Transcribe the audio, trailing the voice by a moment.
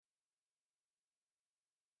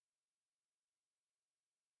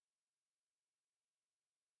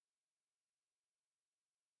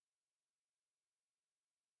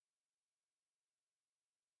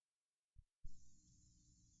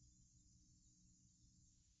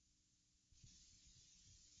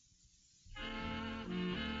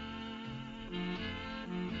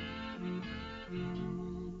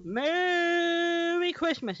Merry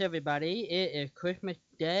Christmas, everybody. It is Christmas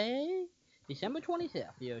Day, December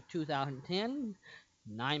 25th, year 2010,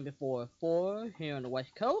 9 before 4 here on the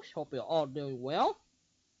West Coast. Hope you're all doing well.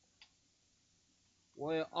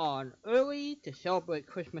 We're on early to celebrate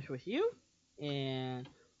Christmas with you, and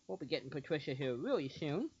we'll be getting Patricia here really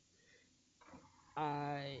soon.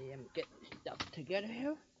 I am getting stuff together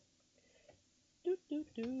here.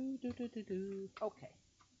 Okay.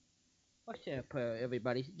 Let's say a prayer,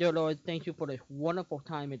 everybody. Dear Lord, thank you for this wonderful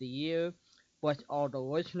time of the year. Bless all the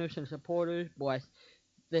listeners and supporters. Bless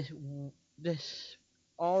this, this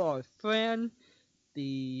all our friends.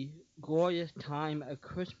 The glorious time of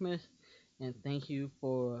Christmas, and thank you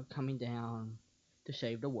for coming down to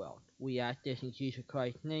save the world. We ask this in Jesus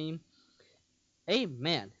Christ's name.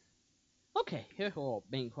 Amen. Okay, here's a little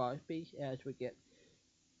Bing Crosby as we get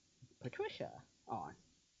Patricia on.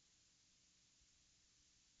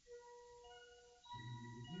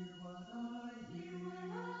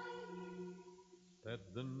 Said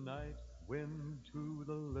the night wind to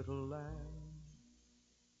the little lamb,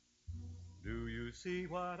 do you see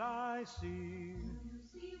what I see?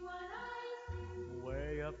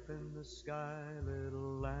 Way up in the sky,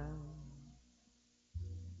 little lamb,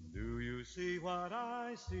 do you see what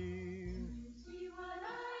I see?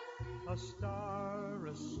 A star,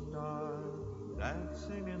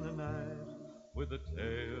 dancing in the night, with a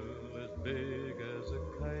tail as big as a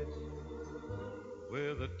kite,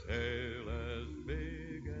 with a tail as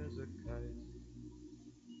big as a kite.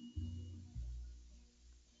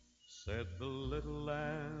 Said the little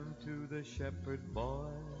lamb to the shepherd boy,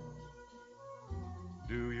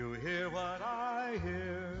 do you hear what I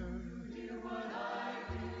hear?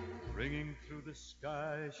 Ringing through the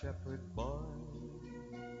sky, shepherd boy,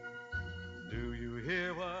 do you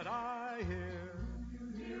hear what I hear?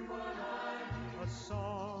 A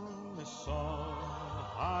song,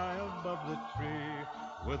 high above the tree,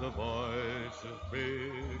 with a voice as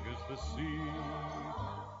big as the sea,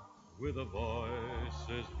 with a voice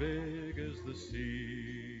as big as the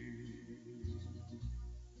sea.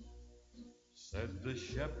 Said the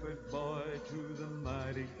shepherd boy to the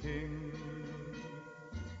mighty king,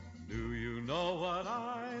 do you know what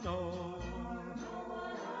I know?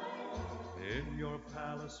 In your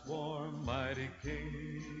palace warm, mighty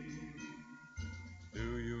king,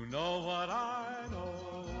 do you know what I know?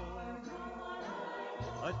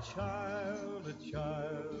 A child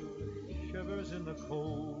shivers in the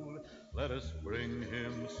cold. Let us bring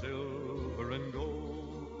him silver and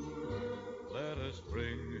gold. Let us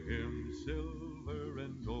bring him silver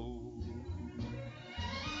and gold.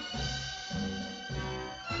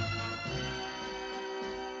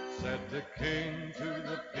 Said the king to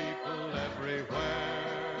the people everywhere,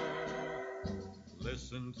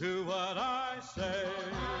 listen to what I say.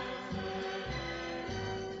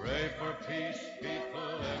 Pray for peace,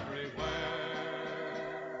 people everywhere.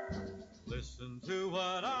 Listen to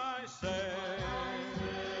what I say.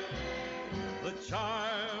 The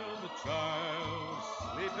child,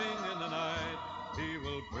 sleeping in the night, he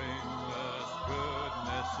will bring us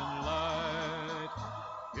goodness and light.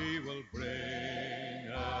 He will bring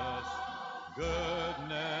us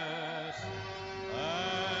goodness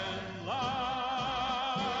and light.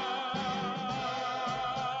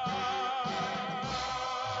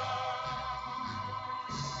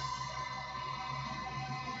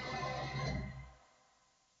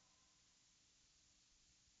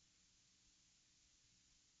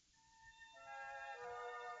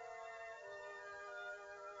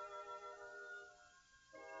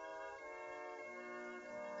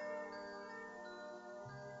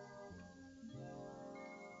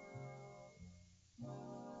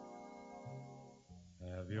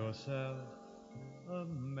 Have yourself a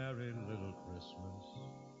merry little Christmas.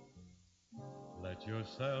 Let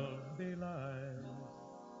yourself be light.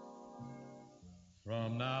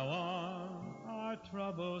 From now on, our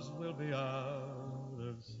troubles will be out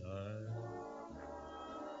of sight.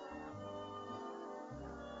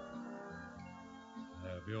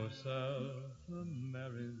 Have yourself a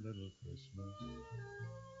merry little Christmas.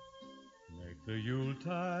 Make the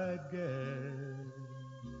Yuletide gay.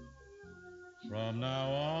 From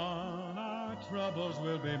now on, our troubles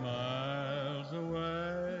will be miles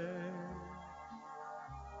away.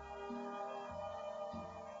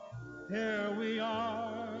 Here we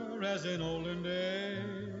are, as in olden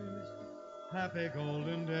days, happy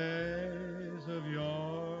golden days of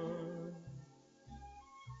yore.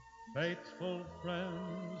 Faithful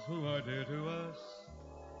friends who are dear to us,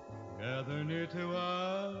 gather near to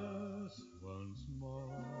us once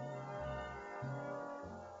more.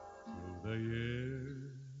 Through the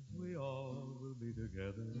years we all will be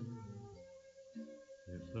together,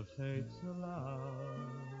 if the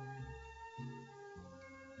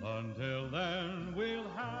Until then, we'll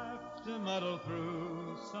have to muddle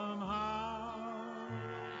through somehow.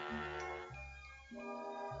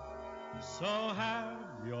 So have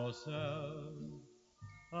yourself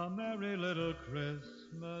a merry little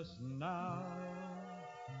Christmas now.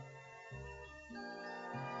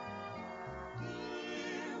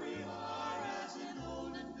 Here we are as in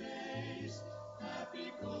olden days,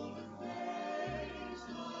 happy golden days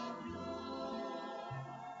of yore.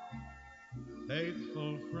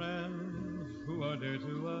 Faithful friends who are dear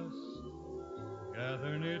to us,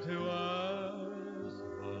 gather near to us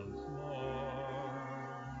once more.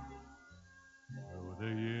 Through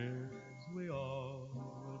the years we all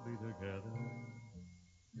will be together,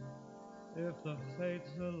 if the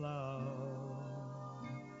fates allow.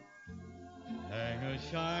 Hang a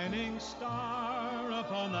shining star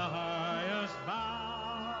upon the highest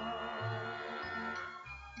bough,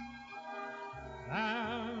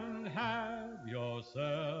 and have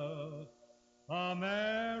yourself a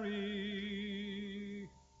merry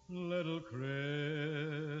little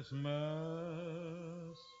Christmas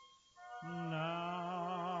now.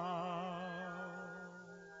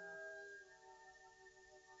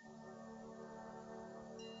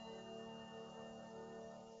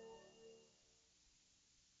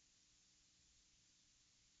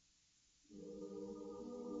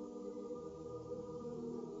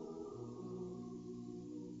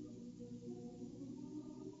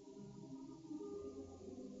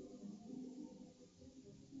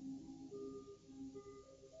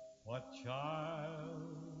 What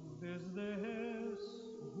child is this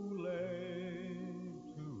who lay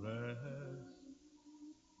to rest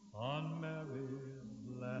on Mary's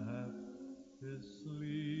lap is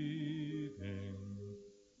sleeping,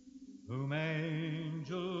 whom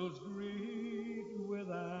angels greet with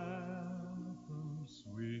anthems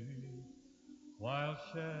sweet, while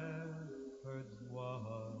shepherds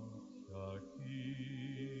watch are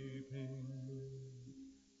keeping?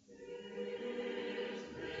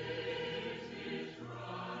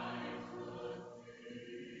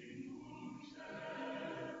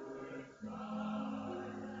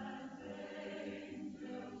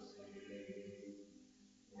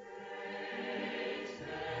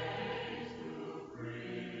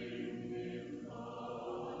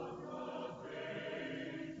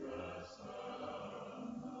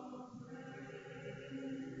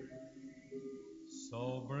 So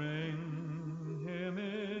bring him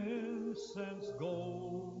incense,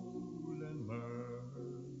 gold, and myrrh.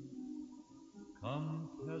 Come,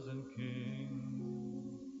 peasant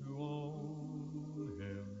kings, to own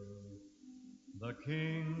him, the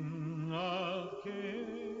King of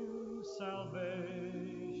kings,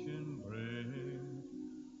 salvation bring.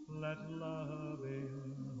 Let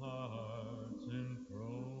loving hearts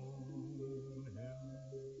enthrone him.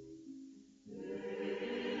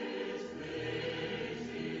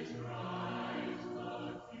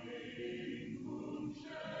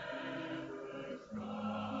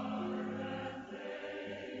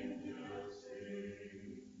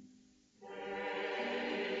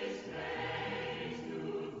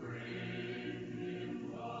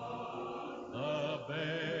 The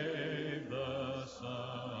babe, the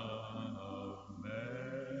Son of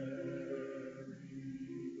Mary.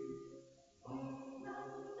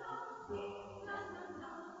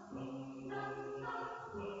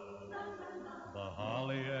 The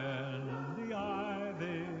holly and the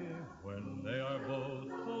ivy, when they are both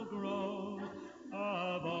full grown,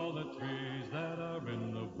 of all the trees that are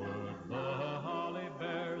in the wood, the holly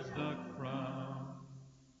bears the crown.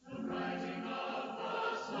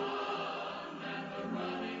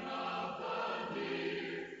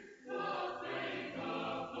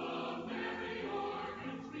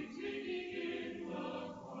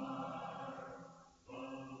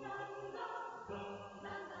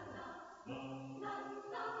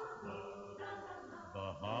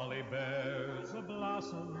 The holly bears a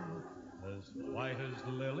blossom as white as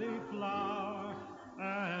lily flower,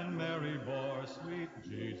 and Mary bore sweet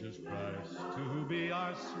Jesus Christ to be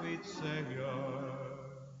our sweet Savior.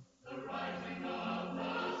 The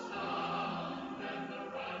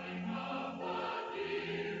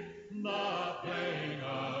playing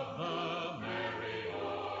of the merry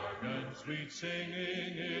organ, sweet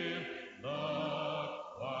singing in the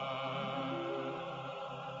choir.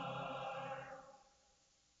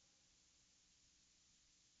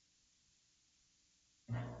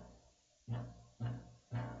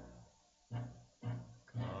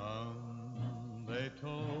 Come, they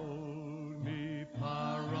told me,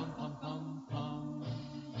 pa-rum-pum-pum-pum,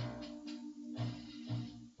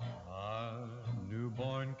 our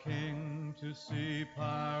newborn king to see,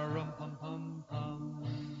 pa-rum-pum-pum-pum.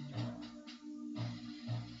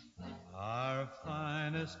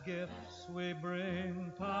 finest gifts we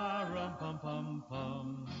bring,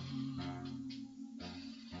 pa-rum-pum-pum-pum,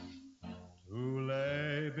 to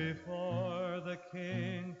lay before the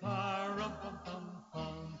king,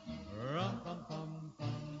 pa-rum-pum-pum-pum,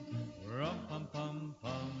 rum-pum-pum-pum,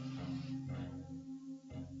 rum-pum-pum-pum.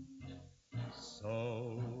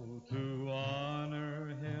 So to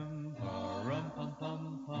honor him,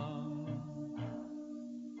 pa-rum-pum-pum-pum,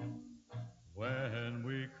 when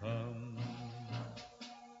we come,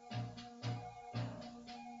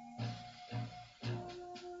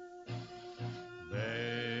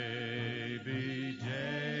 baby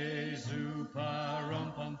Jesu,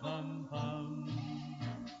 pa-rum-pum-pum-pum,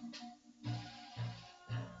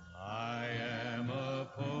 I am a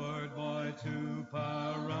poor boy too,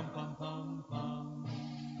 pa-rum-pum-pum-pum,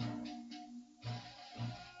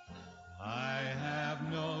 I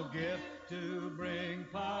have no gift to bring,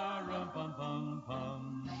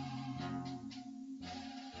 pa-rum-pum-pum-pum,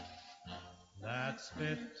 that's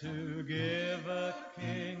fit to give a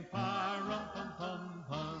king,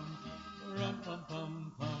 pa-rum-pum-pum-pum,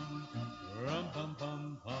 rum-pum-pum-pum,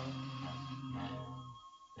 rum-pum-pum-pum.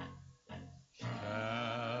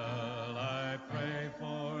 Shall I pray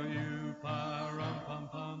for you,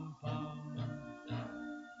 pa-rum-pum-pum-pum,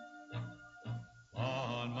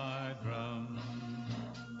 on my drum?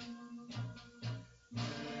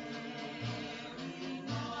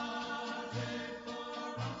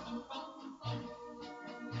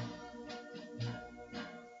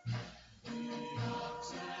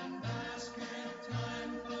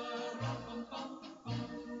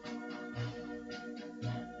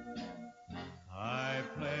 I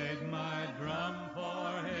played my drum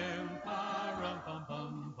for him,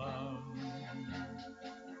 pa-rum-pum-pum-pum.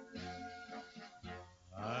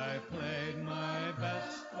 I played my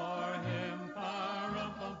best for him,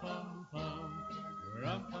 pa-rum-pum-pum-pum,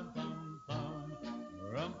 rum-pum-pum-pum,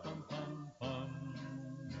 rum-pum-pum-pum.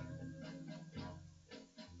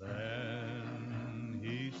 Then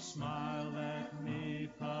he smiled at me,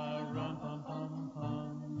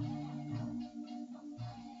 pa-rum-pum-pum-pum,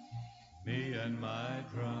 me and my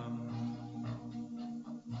drum,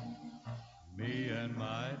 me and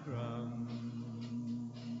my drum.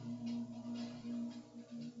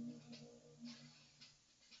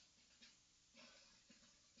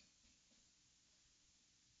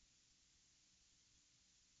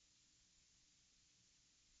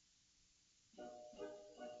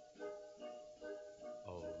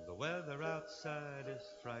 Oh, the weather outside is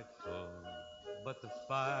frightful, but the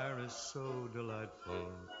fire is so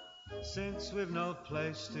delightful. Since we've no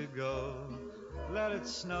place to go, let it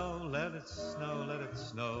snow, let it snow, let it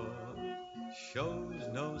snow. Shows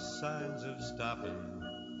no signs of stopping.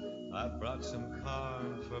 I brought some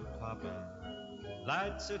corn for popping.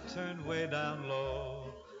 Lights are turned way down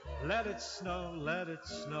low. Let it snow, let it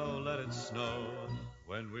snow, let it snow.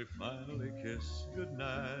 When we finally kiss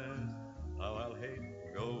goodnight, how I'll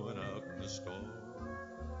hate going out in the storm.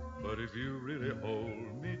 But if you really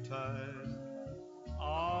hold me tight,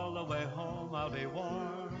 all the way home I'll be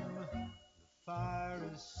warm. The fire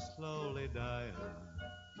is slowly dying,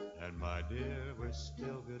 and my dear, we're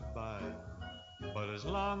still goodbye. But as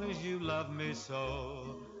long as you love me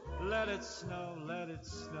so, let it snow, let it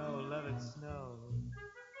snow, let it snow.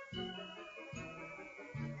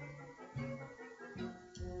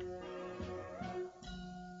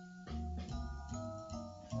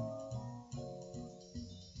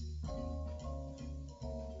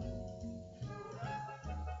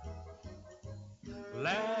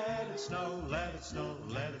 Let it snow, let it snow,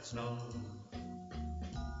 let it snow.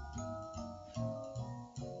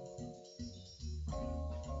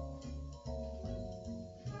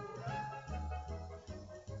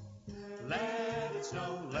 Let it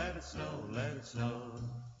snow, let it snow, let it snow.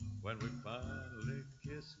 When we finally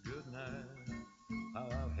kiss goodnight, how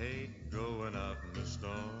I'll hate going out in the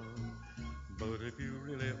storm. But if you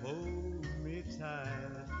really hold me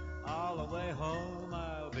tight, all the way home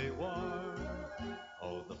I'll be warm.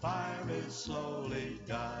 Oh, the fire is slowly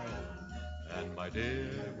dying, and my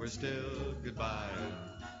dear, we're still goodbye.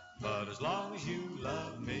 But as long as you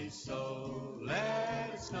love me so, let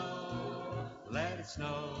it snow, let it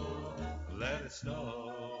snow, let it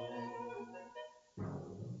snow.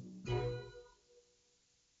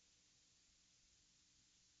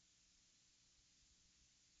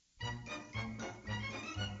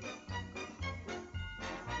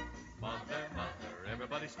 Mother, mother,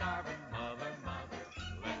 everybody's starving. Mother, mother,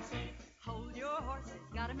 let's eat. Hold your horses,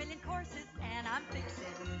 got a million courses, and I'm fixing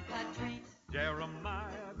a treat.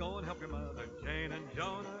 Jeremiah, go and help your mother. Jane and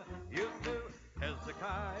Jonah, you too.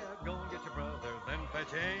 Hezekiah, go and get your brother. Then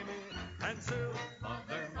fetch Amy and Sue.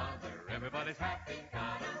 Mother, mother, Everybody's happy,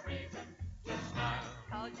 got a reason to smile.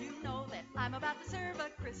 'Cause you know that I'm about to serve a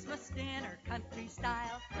Christmas dinner country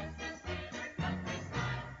style.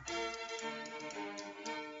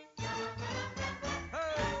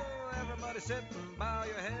 Oh, everybody sit and bow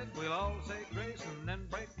your head. We'll all say grace and then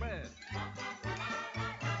break bread.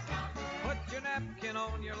 Put your napkin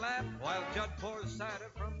on your lap while Judd pours cider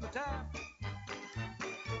from the tap.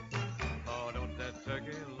 Oh, don't that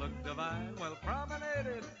turkey look divine? Well, promenade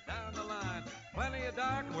it down the line. Plenty of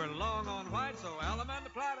dark, we're long on white, so alum and the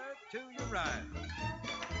platter to your right.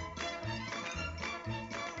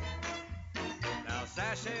 Now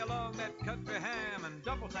sashay along that country ham and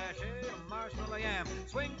double sashay a marshmallow yam.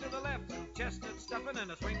 Swing to the left, chestnut stuffing,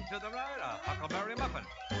 and a swing to the right, a huckleberry muffin.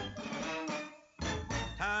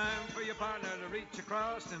 Time for your partner to reach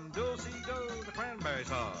across and do-si-do the cranberry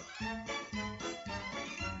sauce.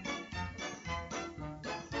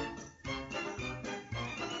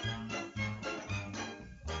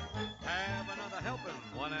 Have another helping,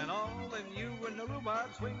 one and all, and you and the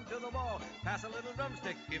rhubarb swing to the wall. Pass a little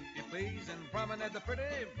drumstick, if you please, and promenade the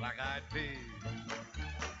pretty black-eyed peas.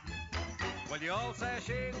 Well, you all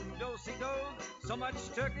sashayed and do-si-do, so much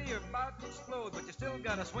turkey you're about to explode, but you still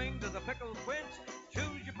gotta swing to the pickled quince.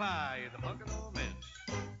 Choose your pie, the Pocono mince.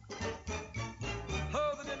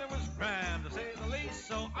 Oh, the dinner was grand, to say the least,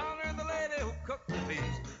 so honor the lady who cooked the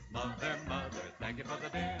feast. Mother, mother, thank you for the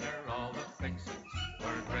dinner, all the fixings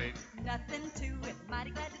were great. Nothing to it,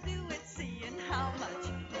 mighty glad to do it, seeing how much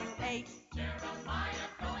you ate. Jeremiah,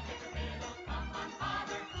 go and get the middle. Come on,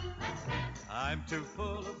 Father, let's dance. I'm too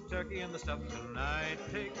full of turkey and the stuff tonight,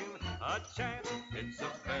 taking a chance. It's a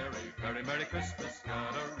very, very Merry Christmas,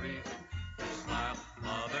 got a reason to smile.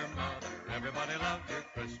 Mother, mother, everybody loves your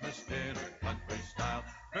Christmas dinner, country style.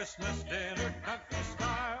 Christmas dinner, country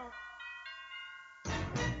style.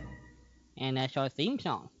 And that's our theme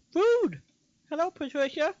song. Food! Hello,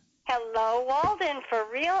 Patricia. Hello, Walden. For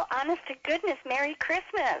real, honest to goodness, Merry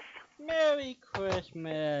Christmas. Merry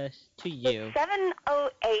Christmas to you. It's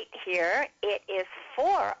 7:08 here. It is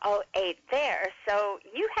 4:08 there. So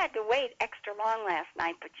you had to wait extra long last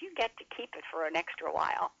night, but you get to keep it for an extra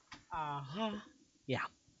while. Uh-huh. Yeah.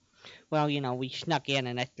 Well, you know, we snuck in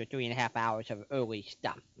an extra 3.5 hours of early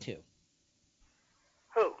stuff, too.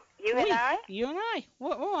 Who? You and I? You and I.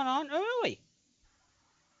 We're on early.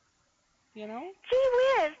 You know? Gee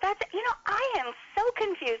whiz, I am so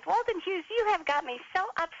confused. Walden Hughes, you have got me so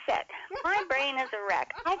upset. My brain is a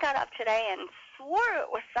wreck. I got up today and swore it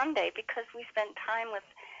was Sunday because we spent time with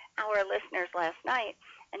our listeners last night,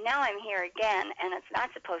 and now I'm here again, and it's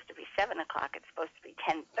not supposed to be 7 o'clock. It's supposed to be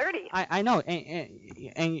 10:30. I know, and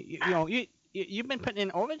you know, you've been putting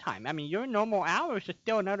in overtime. I mean, your normal hours are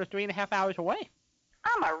still another 3.5 hours away.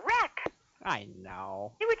 I'm a wreck. I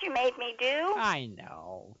know. See what you made me do? I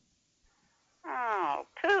know. Oh,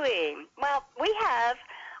 pooey. Well, we have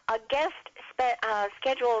a guest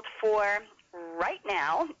scheduled for right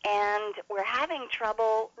now, and we're having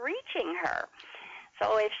trouble reaching her.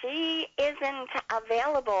 So if she isn't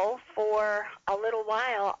available for a little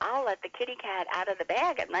while, I'll let the kitty cat out of the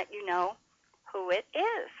bag and let you know who it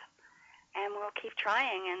is. And we'll keep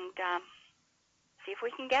trying and see if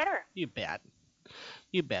we can get her. You bet.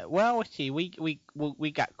 You bet. Well, let's see. We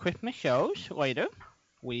got Christmas shows later.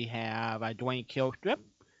 We have a Dwayne Kill strip.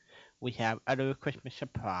 We have other Christmas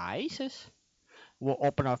surprises. We'll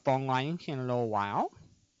open our phone lines in a little while.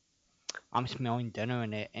 I'm smelling dinner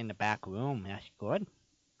in the back room. That's good.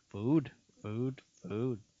 Food. Food.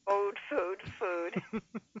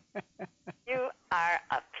 You are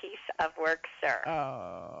a piece of work, sir.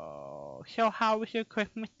 Oh, so how was your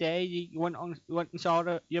Christmas day? You went and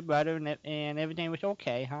saw your brother and everything was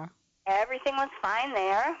okay, huh? Everything was fine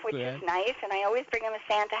there, which Good. is nice, and I always bring him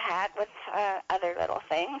a Santa hat with other little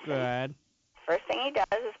things. Good. First thing he does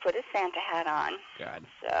is put his Santa hat on. Good.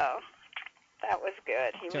 So that was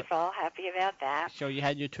good. He was all happy about that. So you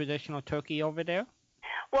had your traditional turkey over there?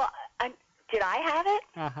 Well, did I have it?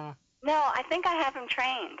 Uh-huh. No, I think I have him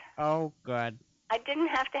trained. Oh, good. I didn't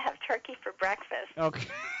have to have turkey for breakfast. Okay.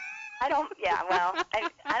 I don't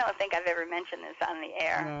think I've ever mentioned this on the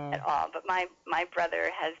air at all, but my brother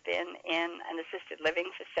has been in an assisted living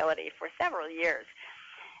facility for several years,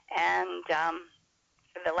 and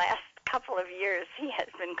for the last couple of years he has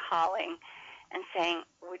been calling and saying,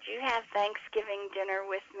 would you have Thanksgiving dinner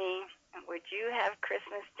with me? Would you have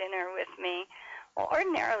Christmas dinner with me? Well,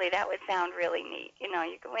 ordinarily that would sound really neat. You know,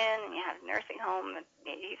 you go in and you have a nursing home, and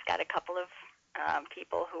he's got a couple of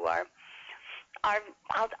people who are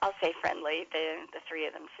I'll say friendly. The three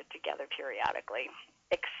of them sit together periodically.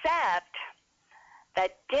 Except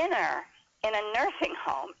that dinner in a nursing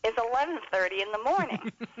home is 11:30 in the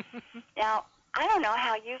morning. Now, I don't know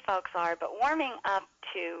how you folks are, but warming up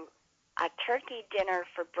to a turkey dinner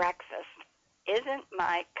for breakfast isn't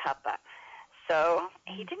my cuppa. So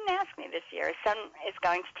he didn't ask me this year. His son is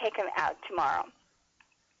going to take him out tomorrow.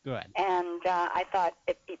 Good. And I thought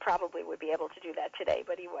he probably would be able to do that today,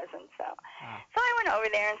 but he wasn't. So I went over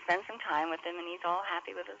there and spent some time with him, and he's all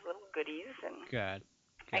happy with his little goodies. And Good.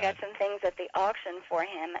 I got some things at the auction for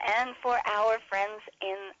him and for our friends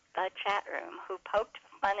in the chat room who poked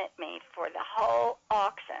fun at me for the whole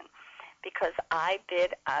auction because I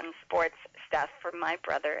bid on sports stuff for my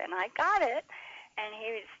brother, and I got it, and he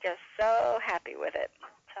was just so happy with it.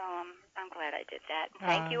 So I'm glad I did that.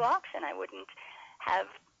 Thank you, auction. I wouldn't have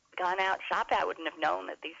gone out shopping. I wouldn't have known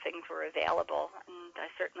that these things were available, and I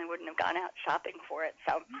certainly wouldn't have gone out shopping for it.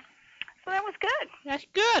 So that was good. That's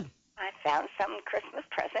good. I found some Christmas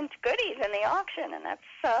present goodies in the auction, and that's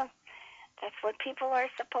what people are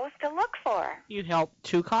supposed to look for. You helped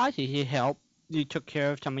two causes. You took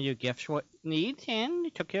care of some of your gift needs, and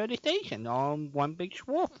you took care of the station all in one big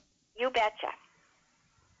swoop. You betcha.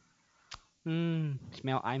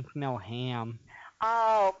 I smell ham.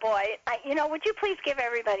 Oh, boy. Would you please give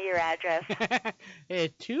everybody your address?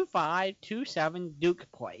 It's 2527 Duke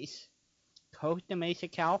Place, Costa Mesa,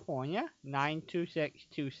 California,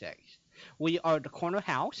 92626. We are the corner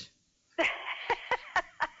house.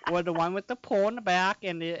 We're the one with the pool in the back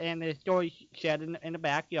and the storage shed in the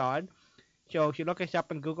backyard. So if you look us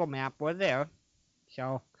up on Google Map, we're there.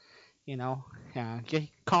 So, just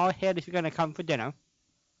call ahead if you're going to come for dinner.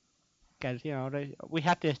 Because, we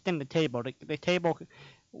have to extend the table. The table,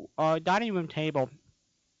 our dining room table,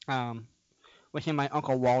 was in my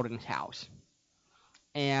Uncle Walden's house.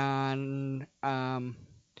 And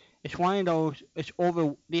it's one of those,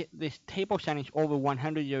 this table setting is over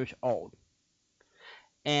 100 years old.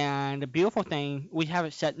 And the beautiful thing, we have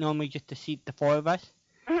it set normally just to seat the four of us.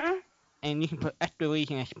 Mm-hmm. And you can put extra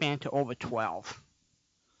legs and expand to over 12.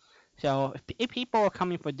 So if people are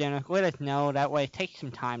coming for dinner, let us know. That way it takes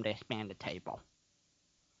some time to expand the table.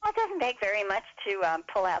 Well, it doesn't take very much to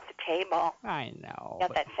pull out the table. I know.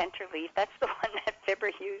 Got that center leaf. That's the one that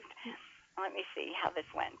Fibber used. Let me see how this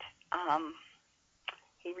went.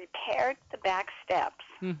 He repaired the back steps.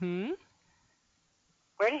 Mm-hmm.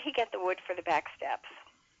 Where did he get the wood for the back steps?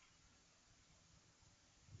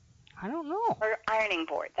 I don't know. Or ironing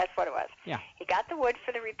board. That's what it was. Yeah. He got the wood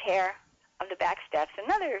for the repair of the back steps.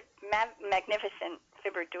 Another magnificent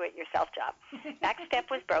Fibber do-it-yourself job. Back step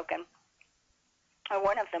was broken. Or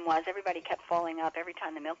one of them was. Everybody kept falling up. Every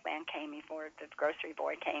time the milkman came before the grocery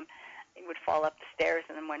boy came, he would fall up the stairs.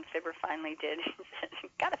 And then when Fibber finally did, he said,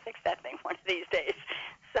 got to fix that thing one of these days.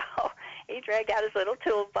 So he dragged out his little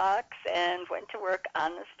toolbox and went to work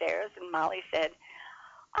on the stairs. And Molly said,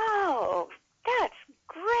 "Oh, that's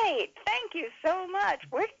great. Thank you so much.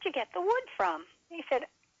 Where did you get the wood from?" He said,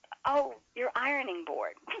 "Oh, your ironing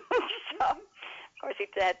board." So, of course, he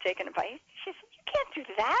had taken a bite. She said, "You can't do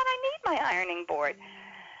that. I need my ironing board."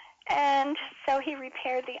 And so he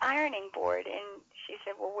repaired the ironing board. And she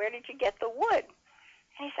said, "Well, where did you get the wood?"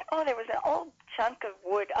 And he said, "Oh, there was an old chunk of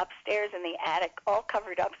wood upstairs in the attic, all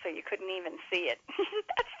covered up so you couldn't even see it."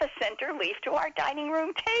 "That's the center leaf to our dining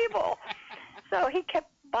room table." So he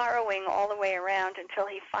kept borrowing all the way around until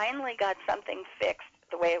he finally got something fixed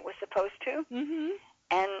the way it was supposed to. Mm-hmm.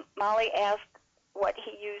 And Molly asked what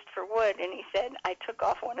he used for wood, and he said, "I took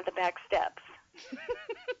off one of the back steps."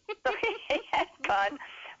 So he had gone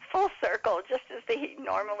full circle, just as he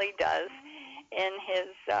normally does in his,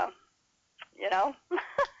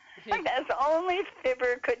 as only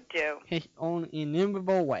Fibber could do. His own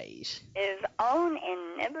inimitable ways. His own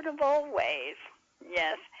inimitable ways.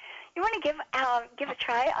 Yes. You want to give a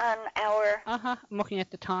try on our... I'm looking at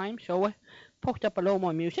the time, so we'll post up a little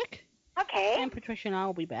more music. Okay. And Patricia and I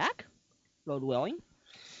will be back. Lord willing.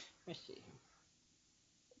 Let's see.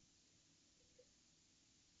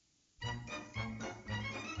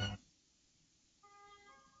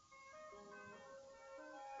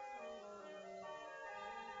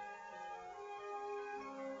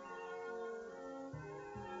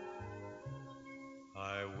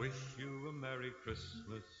 I wish you a Merry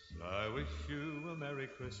Christmas. I wish you a Merry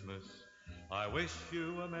Christmas. I wish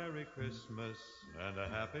you a Merry Christmas and a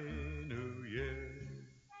Happy New Year.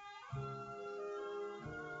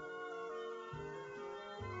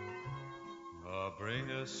 Oh, bring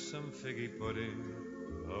us some figgy pudding.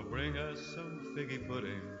 Oh, bring us some figgy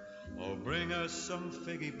pudding. Oh, bring us some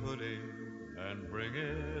figgy pudding and bring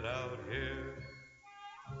it out here.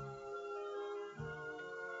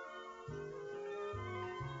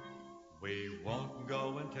 We won't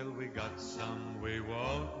go and until we got some. We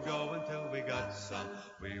won't go until we got some.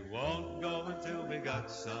 We won't go until we got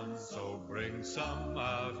some. So bring some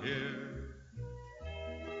out here.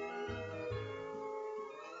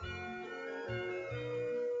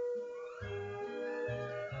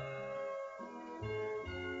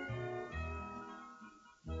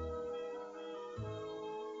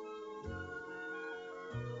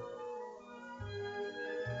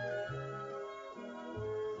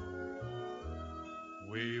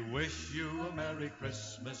 We wish you a Merry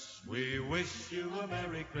Christmas. We wish you a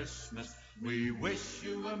Merry Christmas. We wish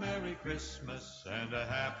you a Merry Christmas and a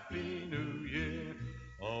Happy New Year.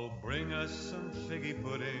 Oh, bring us some figgy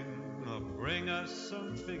pudding. Oh, bring us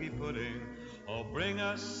some figgy pudding. Oh, bring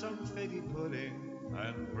us some figgy pudding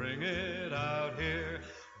and bring it out here.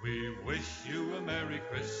 We wish you a Merry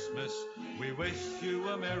Christmas. We wish you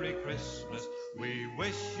a Merry Christmas. We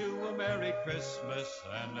wish you a Merry Christmas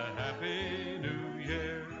and a Happy New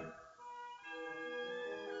Year.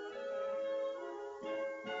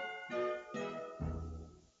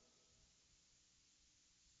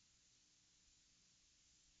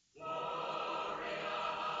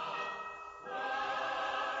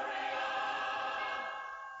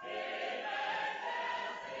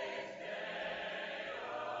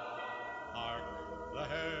 Hark the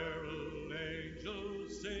herald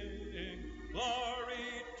angels sing,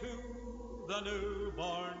 glory to the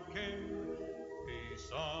newborn King. Peace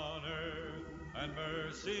on earth and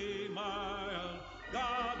mercy mild,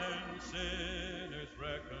 God and sinners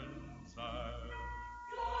reconciled.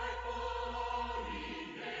 Joyful all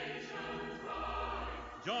ye nations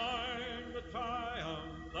rise, join the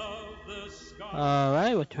triumph of the sky. All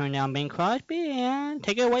right, we'll turn down Bing Crosby and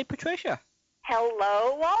take it away, Patricia.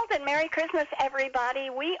 Hello, Walt, and Merry Christmas, everybody.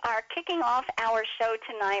 We are kicking off our show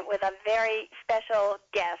tonight with a very special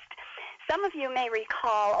guest. Some of you may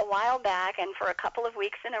recall a while back, and for a couple of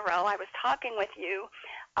weeks in a row, I was talking with you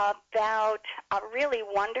about a really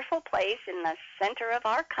wonderful place in the center of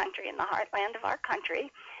our country, in the heartland of our country.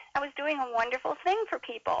 I was doing a wonderful thing for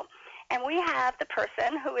people. And we have the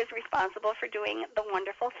person who is responsible for doing the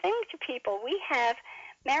wonderful thing to people. We have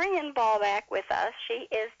Marion Ballback with us. She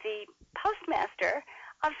is the Postmaster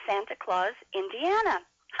of Santa Claus, Indiana.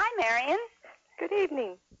 Hi, Marion. Good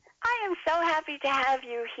evening. I am so happy to have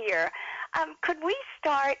you here. Could we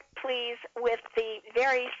start, please, with the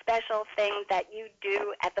very special thing that you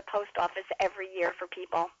do at the post office every year for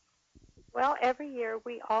people? Well, every year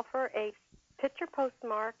we offer a picture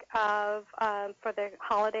postmark of for the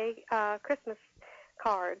holiday Christmas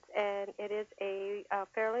cards, and it is a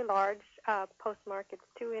fairly large postmark. It's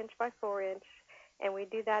 2 inch by 4 inch, and we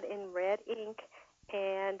do that in red ink,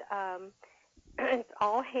 and it's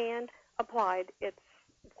all hand applied. It's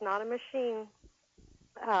not a machine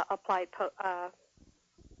applied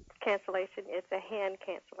cancellation. It's a hand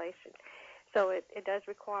cancellation, so it does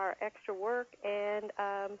require extra work and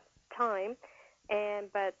time,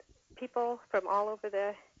 but people from all over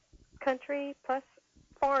the country, plus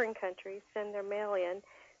foreign countries, send their mail in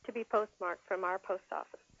to be postmarked from our post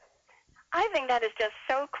office. I think that is just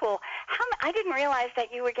so cool. I didn't realize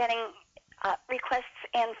that you were getting requests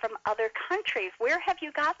in from other countries. Where have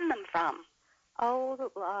you gotten them from? Oh,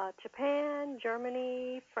 Japan,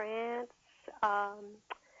 Germany, France,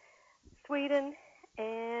 Sweden,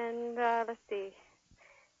 and let's see.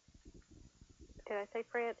 Did I say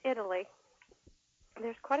France? Italy.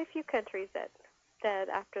 There's quite a few countries that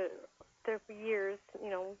after the years,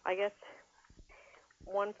 I guess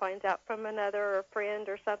one finds out from another or a friend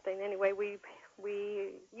or something. Anyway, we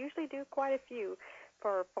usually do quite a few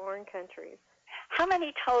for foreign countries. How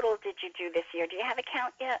many total did you do this year? Do you have a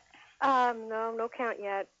count yet? No count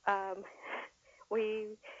yet.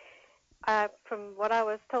 From what I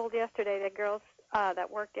was told yesterday, the girls that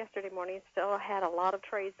worked yesterday morning still had a lot of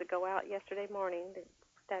trays to go out yesterday morning.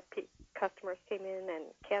 That customers came in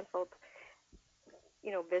and canceled,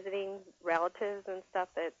 visiting relatives and stuff,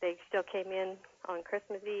 that they still came in on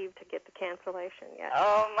Christmas Eve to get the cancellation. Yeah.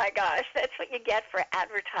 Oh, my gosh. That's what you get for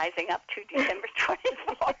advertising up to December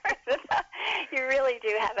 24th. You really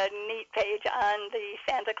do have a neat page on the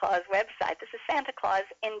Santa Claus website. This is Santa Claus,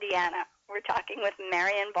 Indiana. We're talking with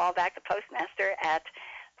Marion Ballback, the postmaster at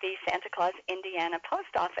the Santa Claus, Indiana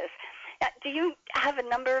post office. Now, do you have a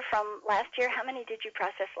number from last year? How many did you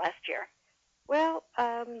process last year? Well,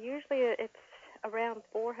 usually it's around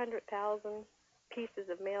 400,000 pieces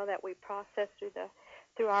of mail that we process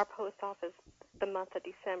through our post office the month of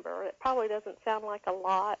December. It probably doesn't sound like a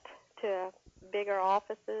lot to bigger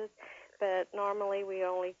offices, but normally we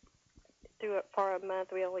only do it for a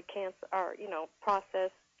month. We only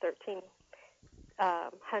process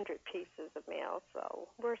 1,300 pieces of mail. So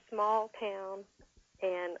we're a small town,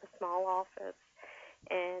 and a small office.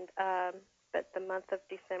 And but the month of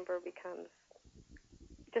December becomes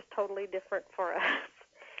just totally different for us.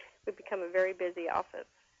 We become a very busy office.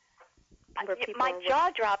 My jaw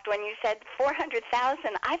dropped when you said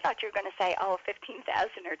 400,000. I thought you were going to say,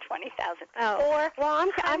 15,000 or 20,000. Oh, well,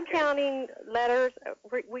 I'm counting letters.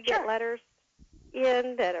 We get letters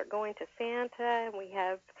in that are going to Santa, and we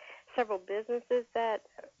have several businesses that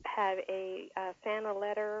have a Santa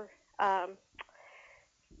letter.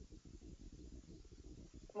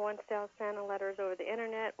 One sells Santa letters over the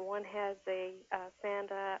internet. One has a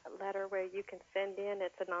Santa letter where you can send in.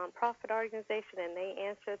 It's a nonprofit organization, and they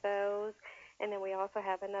answer those. And then we also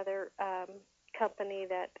have another company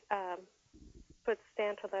that puts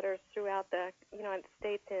Santa letters throughout the United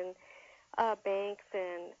States in banks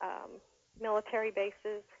and military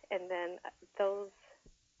bases. And then those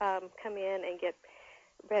come in and get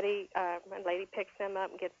ready. A lady picks them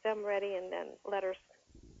up and gets them ready, and then letters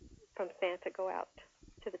from Santa go out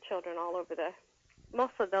to the children all over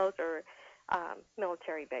most of those are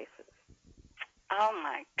military bases. Oh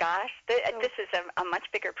my gosh, this is a much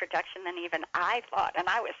bigger production than even I thought, and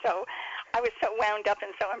I was so wound up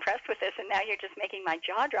and so impressed with this, and now you're just making my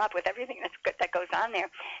jaw drop with everything that goes on there.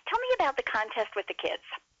 Tell me about the contest with the kids.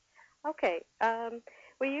 Okay,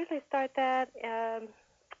 we usually start that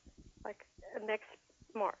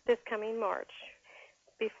this coming March,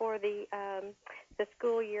 before the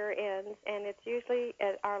school year ends, and it's usually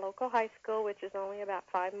at our local high school, which is only about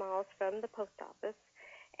 5 miles from the post office.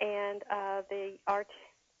 And the art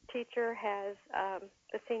teacher has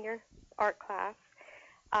the senior art class.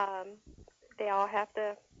 They all have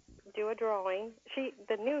to do a drawing.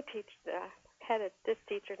 The new teacher, had this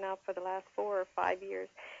teacher now for the last 4 or 5 years,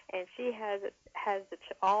 and she has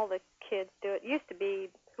all the kids do it. It used to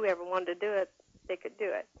be whoever wanted to do it, they could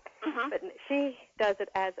do it. Mm-hmm. But she does it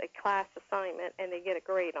as a class assignment, and they get a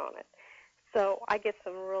grade on it. So I get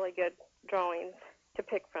some really good drawings to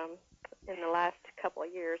pick from in the last couple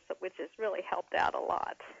of years, which has really helped out a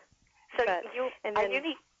lot. So go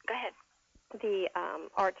ahead. The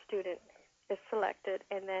art student is selected,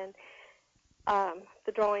 and then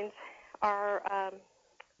the drawings are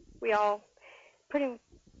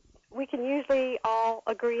we can usually all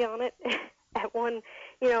agree on it at one.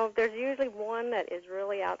 There's usually one that is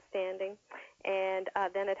really outstanding, and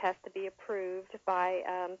then it has to be approved by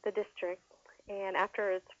the district. And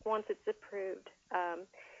once it's approved,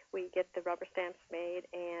 we get the rubber stamps made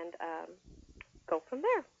and go from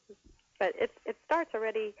there. But it starts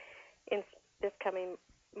already in this coming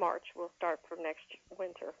March. We'll start from next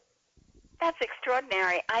winter. That's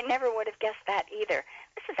extraordinary. I never would have guessed that either.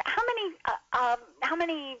 This is how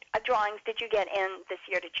many drawings did you get in this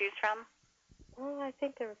year to choose from? Well, I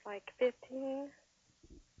think there was like 15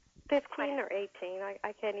 or 18.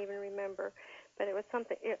 I can't even remember, but it was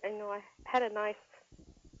something. I had a nice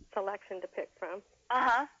selection to pick from.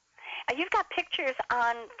 Uh-huh. You've got pictures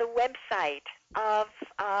on the website of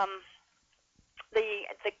the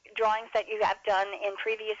drawings that you have done in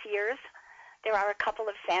previous years. There are a couple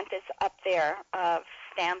of Santas up there of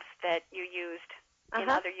stamps that you used in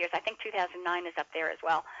other years. I think 2009 is up there as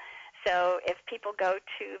well. So if people go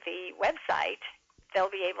to the website, they'll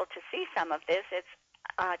be able to see some of this. It's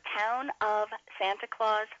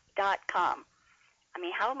townofsantaclaus.com. I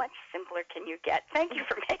mean, how much simpler can you get? Thank you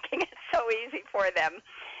for making it so easy for them.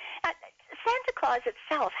 Santa Claus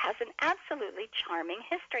itself has an absolutely charming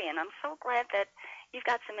history, and I'm so glad that you've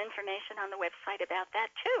got some information on the website about that,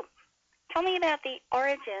 too. Tell me about the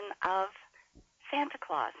origin of Santa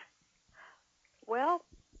Claus. Well,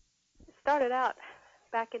 it started out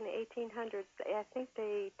back in the 1800s. I think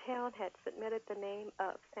the town had submitted the name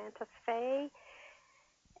of Santa Fe,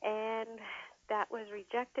 and that was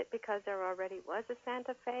rejected because there already was a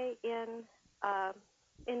Santa Fe in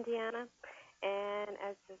Indiana. And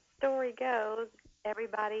as the story goes,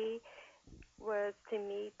 everybody was to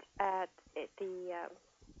meet at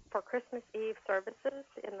for Christmas Eve services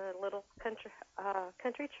in the little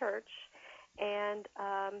country church, and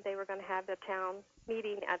they were going to have the town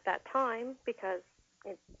meeting at that time because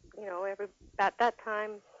at that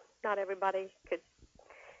time not everybody could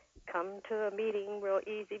come to a meeting real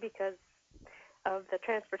easy because of the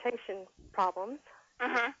transportation problems.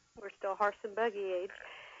 Mm-hmm. We're still horse and buggy age.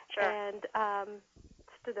 Sure. And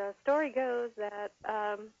the story goes that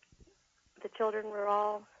the children were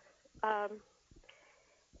all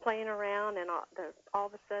playing around, and all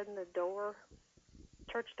of a sudden the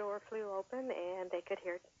church door flew open, and they could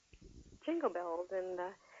hear jingle bells in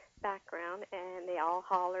the background, and they all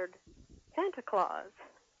hollered Santa Claus.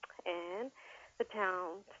 And the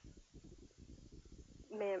town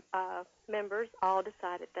members all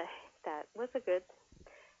decided that was a good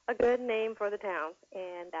a good name for the town,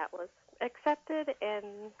 and that was accepted,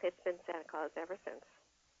 and it's been Santa Claus ever since.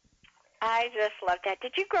 I just love that.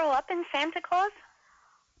 Did you grow up in Santa Claus?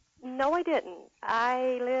 No, I didn't.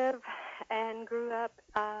 I live and grew up.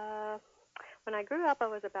 When I grew up, I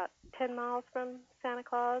was about 10 miles from Santa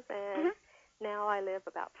Claus, and now I live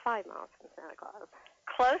about 5 miles from Santa Claus.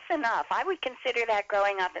 Close enough. I would consider that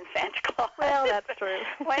growing up in Santa Claus. Well, that's true.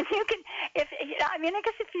 When you can, I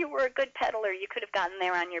guess if you were a good peddler, you could have gotten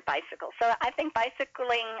there on your bicycle. So I think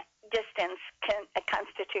bicycling distance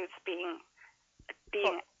constitutes being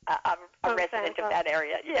a resident of that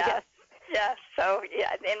area. Yeah. Yes. Yeah. So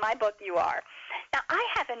yeah, in my book, you are. Now I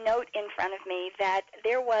have a note in front of me that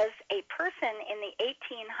there was a person in the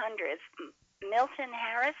 1800s, Milton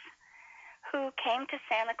Harris, who came to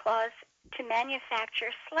Santa Claus to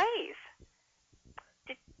manufacture sleighs.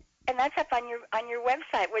 And that's up on your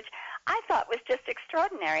website, which I thought was just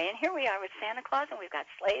extraordinary. And here we are with Santa Claus, and we've got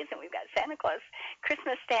sleighs, and we've got Santa Claus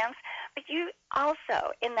Christmas stamps. But you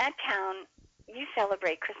also, in that town, you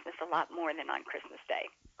celebrate Christmas a lot more than on Christmas Day.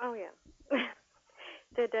 Oh, yeah.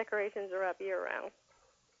 The decorations are up year-round.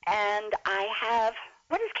 And I have,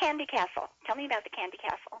 what is Candy Castle? Tell me about the Candy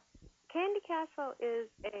Castle. Candy Castle is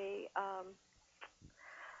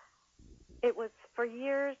it was for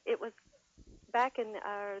years, it was back in the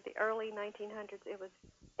early 1900s, it was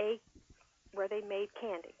where they made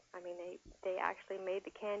candy. I mean, they actually made the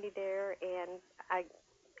candy there and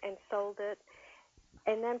sold it.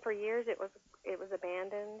 And then for years it was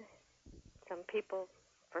abandoned.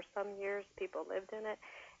 For some years, people lived in it.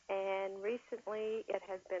 And recently it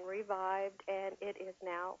has been revived, and it is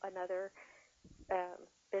now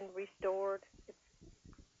been restored. It's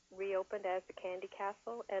reopened as the Candy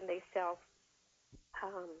Castle, and they sell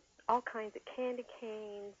all kinds of candy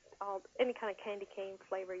canes, any kind of candy cane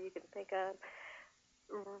flavor you can think of,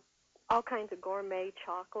 all kinds of gourmet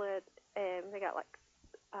chocolate, and they got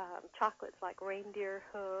chocolates like reindeer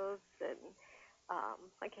hooves, and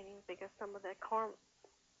I can't even think of some of the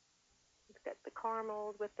It's got the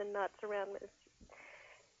caramels with the nuts around it.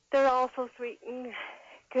 They're all so sweet and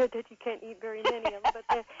good that you can't eat very many of them.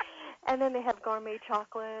 And then they have gourmet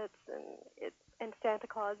chocolates, and Santa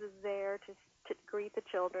Claus is there to greet the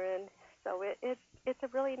children. So it's a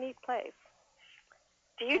really neat place.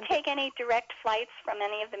 Do you take any direct flights from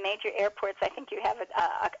any of the major airports? I think you have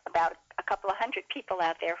about a couple of hundred people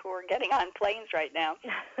out there who are getting on planes right now.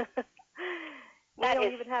 We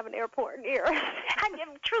don't even have an airport near.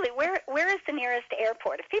 Truly, where is the nearest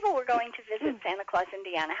airport? If people were going to visit Santa Claus,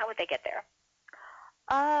 Indiana, how would they get there?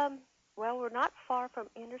 Well, we're not far from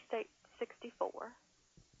Interstate 64,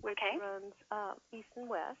 which runs east and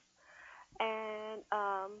west. And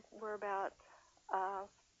we're about, I'd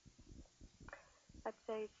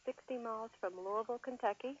say, 60 miles from Louisville,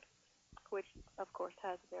 Kentucky, which, of course,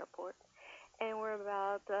 has an airport. And we're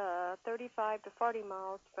about 35 to 40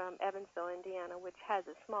 miles from Evansville, Indiana, which has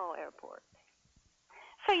a small airport.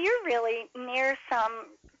 So you're really near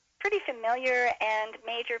some pretty familiar and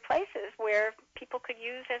major places where people could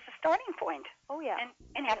use as a starting point. Oh, yeah.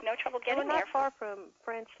 And have no trouble getting there. We're not far from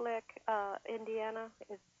French Lick, Indiana.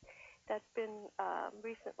 That's been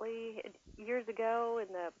recently, years ago,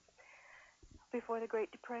 before the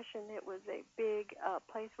Great Depression, it was a big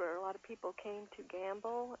place where a lot of people came to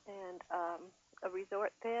gamble, and a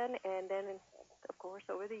resort then. And then, of course,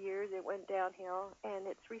 over the years, it went downhill, and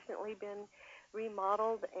it's recently been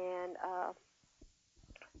remodeled and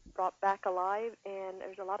brought back alive. And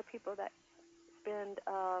there's a lot of people that spend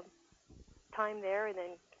time there and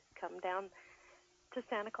then come down to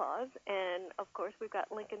Santa Claus. And, of course, we've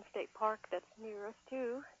got Lincoln State Park that's near us,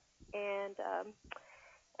 too, and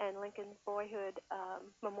Lincoln's Boyhood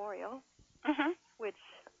Memorial, which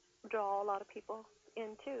draw a lot of people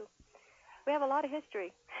in, too. We have a lot of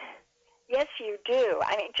history. Yes, you do.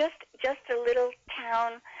 I mean, just a little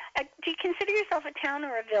town. Do you consider yourself a town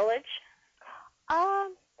or a village?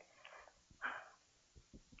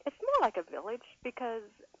 It's more like a village because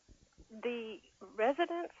the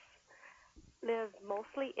residents live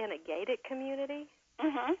mostly in a gated community.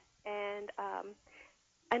 And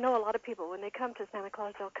I know a lot of people, when they come to Santa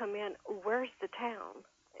Claus, they'll come in, where's the town?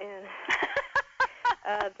 And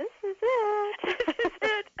this is it. This is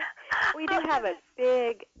it. We do have a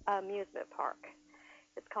big amusement park.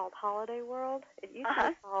 It's called Holiday World. It used to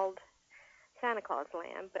be called Santa Claus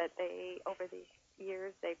Land, but over the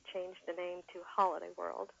years, they've changed the name to Holiday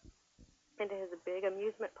World. And it has a big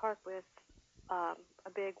amusement park with a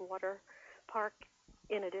big water park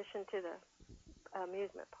in addition to the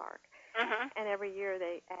amusement park. And every year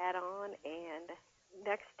they add on, and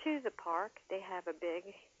next to the park they have a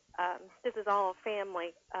big, this is all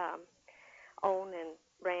family own and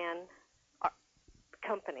ran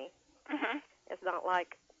company. Mm-hmm. It's not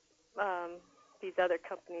like these other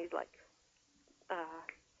companies like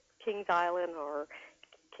Kings Island or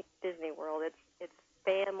Disney World. It's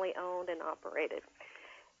family owned and operated,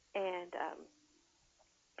 and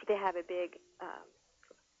they have a big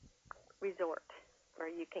resort where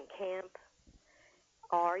you can camp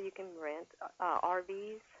or you can rent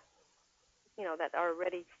RVs, that are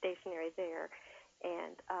already stationary there,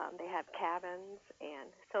 and they have cabins, and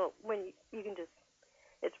so when you can just,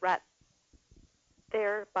 it's right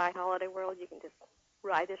there by Holiday World. You can just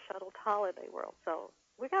ride a shuttle to Holiday World. So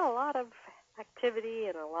we got a lot of activity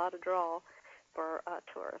and a lot of draw for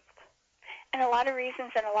tourists. And a lot of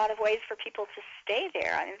reasons and a lot of ways for people to stay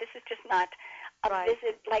there. I mean, this is just not a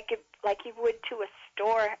visit like you would to a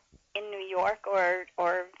store in New York or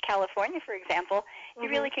California, for example. You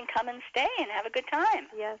really can come and stay and have a good time.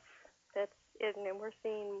 Yes, that's it. And we're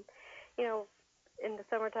seeing, in the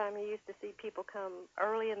summertime, you used to see people come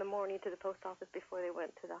early in the morning to the post office before they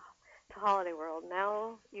went to Holiday World.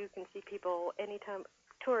 Now you can see people anytime,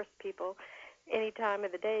 tourist people, any time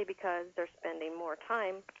of the day because they're spending more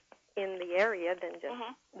time in the area than just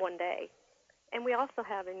one day. And we also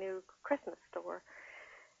have a new Christmas store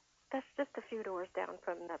that's just a few doors down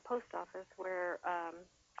from the post office where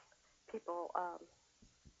people,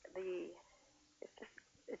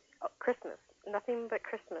 it's Christmas, nothing but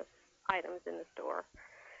Christmas items in the store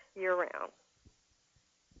year round.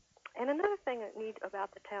 And another thing that's neat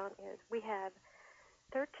about the town is we have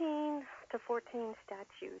 13 to 14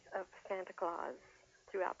 statues of Santa Claus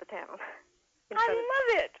throughout the town. I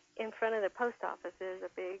love it. In front of the post office is a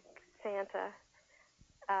big Santa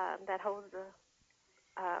that holds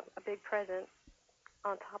a big present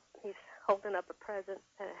on top. He's holding up a present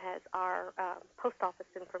and it has our post office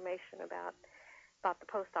information about the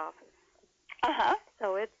post office.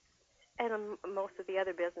 So it's, and most of the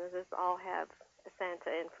other businesses all have a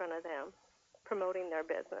Santa in front of them promoting their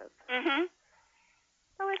business.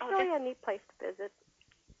 So it's really a neat place to visit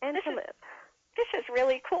and to live. This is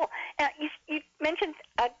really cool. Now, you mentioned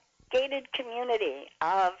a gated community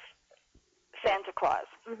of Santa Claus,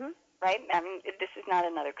 right? I mean, this is not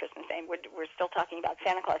another Christmas name. We're still talking about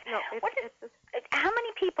Santa Claus. No, how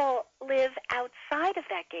many people live outside of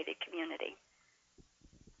that gated community?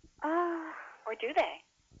 Or do they?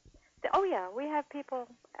 Oh, yeah, we have people,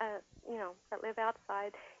 that live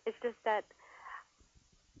outside. It's just that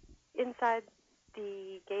inside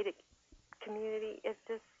the gated community, it's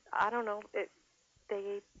just, I don't know,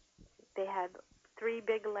 they have 3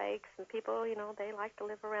 big lakes, and people, they like to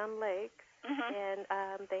live around lakes, and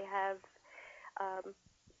they have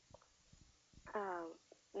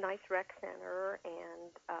nice rec center,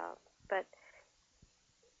 and but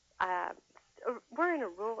we're in a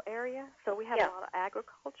rural area, so we have a lot of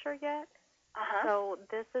agriculture yet. So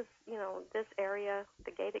this is, this area,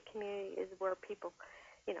 the gated community, is where people,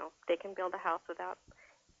 they can build a house without.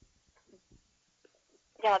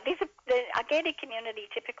 Yeah, a gated community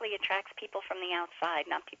typically attracts people from the outside,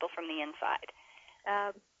 not people from the inside.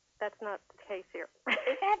 That's not the case here.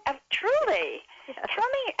 Is that truly? Yes. Tell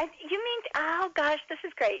me, you mean, oh gosh, this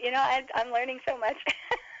is great. I'm learning so much.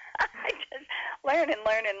 I just learn and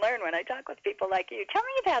learn and learn when I talk with people like you. Tell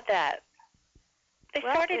me about that. They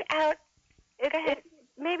started out. Go ahead.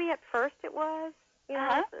 Maybe at first it was,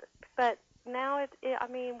 but now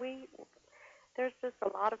there's just a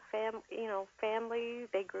lot of family.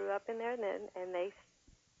 They grew up in there, and they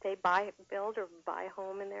build or buy a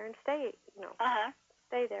home in there and stay,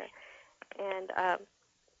 stay there. And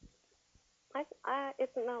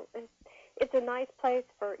it's a nice place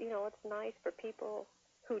for, it's nice for people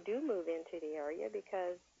who do move into the area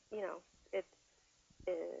because,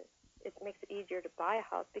 it makes it easier to buy a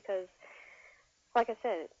house because, like I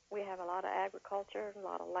said, we have a lot of agriculture and a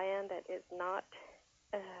lot of land that is not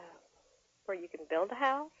where you can build a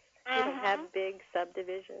house. We don't have big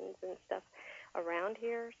subdivisions and stuff around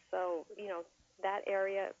here. So, that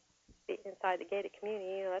area inside the gated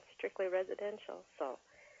community, that's strictly residential. So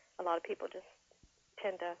a lot of people just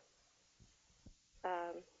tend to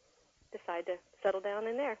decide to settle down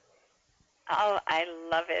in there. Oh, I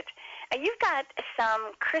love it. You've got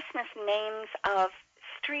some Christmas names of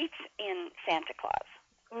streets in Santa Claus.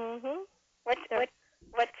 What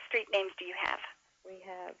street names do you have? We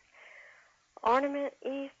have Ornament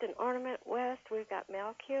East and Ornament West. We've got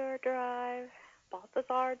Melchior Drive,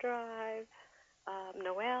 Balthazar Drive,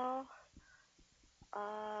 Noel,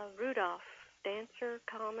 Rudolph, Dancer,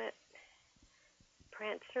 Comet,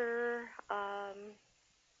 Prancer.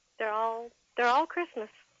 They're all Christmas.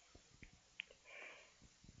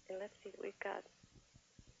 And let's see, we've got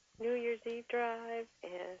New Year's Eve Drive,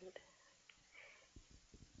 and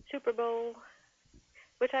Super Bowl,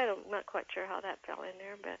 which I'm not quite sure how that fell in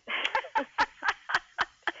there, but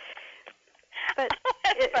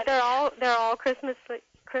they're all Christmas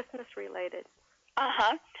related.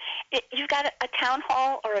 You've got a town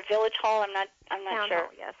hall or a village hall. I'm not Town sure. hall,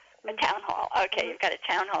 yes. A town hall. Okay, you've got a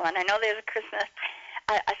town hall, and I know there's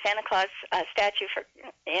a Santa Claus statue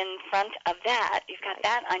in front of that. You've got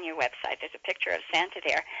that on your website. There's a picture of Santa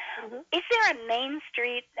there. Mm-hmm. Is there a main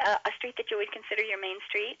street, a street that you would consider your main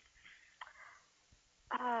street?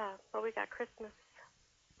 Well, we got Christmas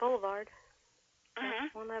Boulevard. Mm-hmm.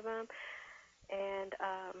 That's one of them. And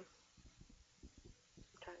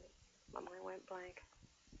my mind went blank.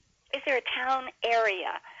 Is there a town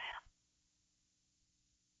area?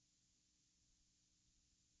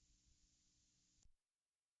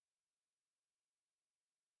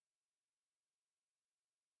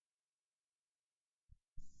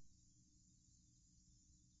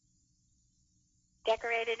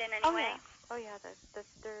 Decorated in any way? Oh yeah.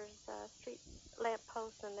 There's street lamp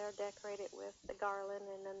posts, and they're decorated with the garland,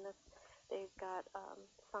 and then they've got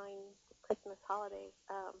signed Christmas holiday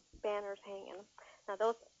banners hanging. Now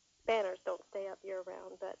those banners don't stay up year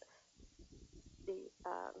round, but the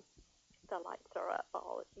lights are up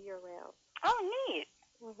all year round. Oh, neat.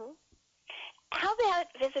 Mhm. How about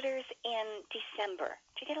visitors in December?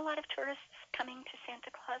 Do you get a lot of tourists coming to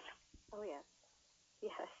Santa Claus? Oh yes.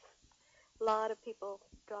 A lot of people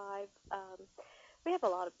drive. We have a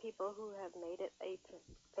lot of people who have made it a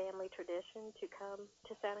family tradition to come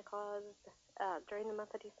to Santa Claus during the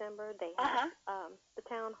month of December. They have the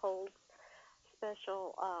town holds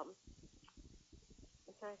special. I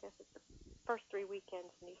guess it's the first 3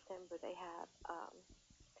 weekends in December. They have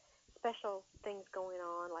special things going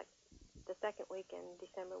on. Like the second weekend in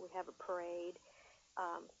December, we have a parade,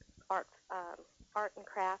 art and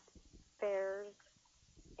craft fairs.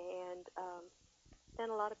 And then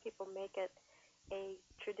a lot of people make it a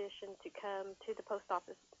tradition to come to the post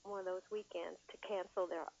office one of those weekends to cancel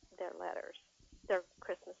their letters, their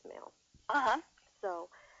Christmas mail. So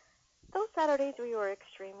those Saturdays we were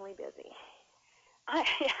extremely busy.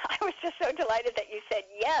 I was just so delighted that you said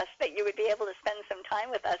yes, that you would be able to spend some time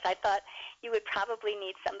with us. I thought you would probably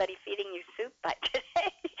need somebody feeding you soup by today.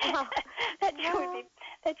 that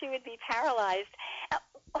you would be paralyzed.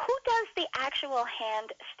 Who does the actual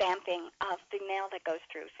hand stamping of the mail that goes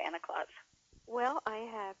through Santa Claus? Well, I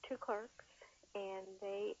have 2 clerks, and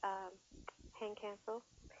they hand cancel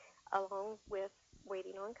along with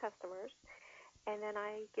waiting on customers. And then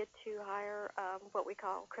I get to hire what we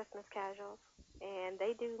call Christmas casuals, and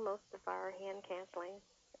they do most of our hand canceling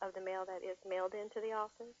of the mail that is mailed into the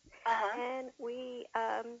office. And we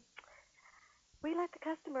let the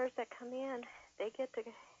customers that come in,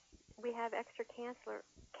 we have extra cancel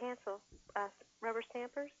rubber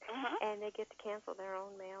stampers, and they get to cancel their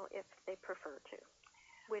own mail if they prefer to,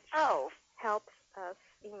 which helps us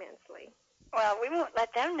immensely. Well, we won't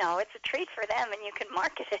let them know. It's a treat for them, and you can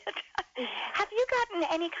market it. Have you gotten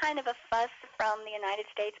any kind of a fuss from the United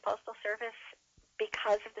States Postal Service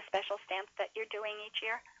because of the special stamp that you're doing each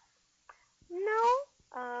year?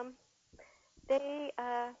 No. They,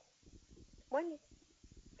 a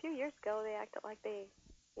few years ago, they acted like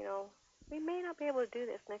we may not be able to do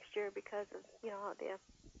this next year because of,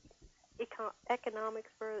 the economics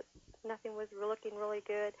for nothing was looking really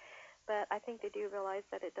good. But I think they do realize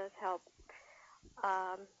that it does help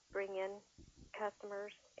bring in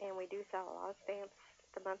customers, and we do sell a lot of stamps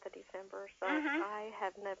the month of December. So I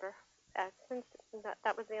have never, since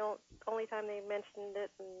that was the only time they mentioned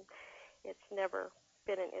it, and it's never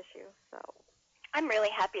been an issue. So I'm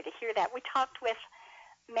really happy to hear that. We talked with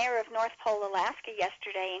Mayor of North Pole, Alaska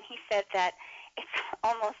yesterday, and he said that it's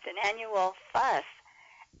almost an annual fuss,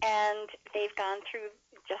 and they've gone through,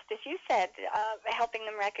 just as you said, helping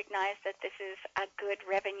them recognize that this is a good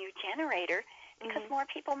revenue generator because more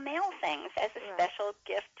people mail things as a special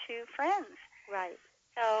gift to friends. Right.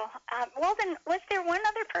 So, well then, was there one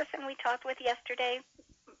other person we talked with yesterday?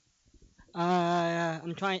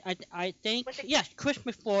 I'm trying. I think yes,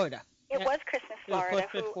 Christmas Florida. It was Christmas Florida,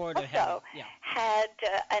 Christmas who Florida also had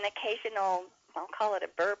an occasional, I'll call it a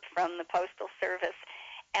burp from the Postal Service,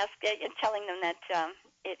 telling them that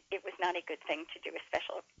it was not a good thing to do a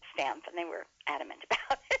special stamp, and they were adamant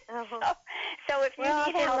about it. So if you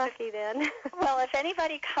need help, lucky then. well, if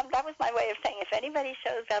anybody comes, that was my way of saying, if anybody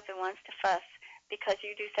shows up and wants to fuss because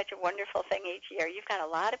you do such a wonderful thing each year, you've got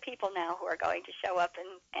a lot of people now who are going to show up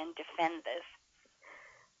and defend this.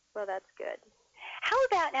 Well, that's good. How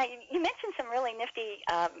about, now you mentioned some really nifty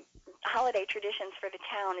holiday traditions for the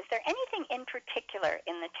town. Is there anything in particular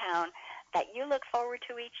in the town that you look forward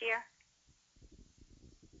to each year?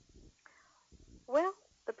 Well,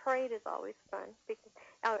 the parade is always fun. Because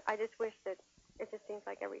I just wish that it just seems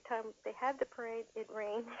like every time they have the parade, it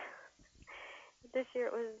rains. This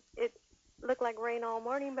year it looked like rain all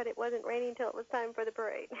morning, but it wasn't raining until it was time for the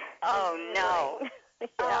parade. Oh, no. Yeah.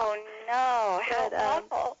 Oh, no. How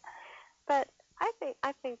But, awful. But I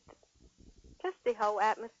think just the whole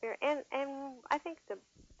atmosphere, and I think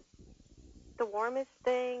the warmest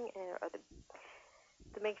thing, or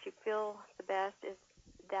that makes you feel the best, is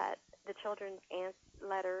that the children's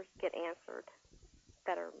letters get answered,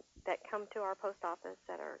 that come to our post office,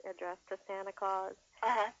 that are addressed to Santa Claus.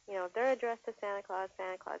 Uh-huh. You know, if they're addressed to Santa Claus,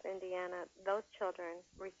 Indiana, those children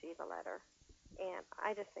receive a letter. And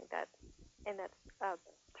I just think that's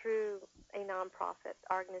through a nonprofit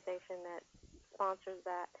organization that sponsors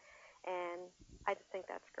that, and I just think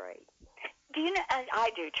that's great. Do you know? I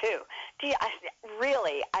do too.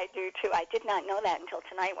 Really, I do too. I did not know that until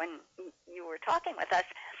tonight when you were talking with us.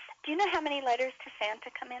 Do you know how many letters to Santa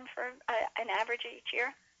come in for an average each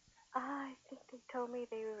year? I think they told me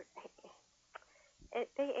they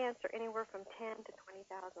answer anywhere from 10 to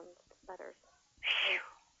 20,000 letters. Phew.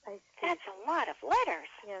 That's a lot of letters.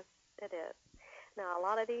 Yes, it is. Now, a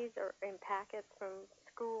lot of these are in packets from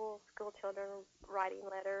school children writing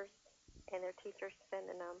letters, and their teachers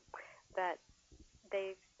sending them, but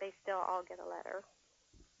they still all get a letter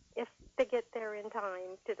if they get there in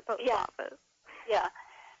time to the post office. Yeah,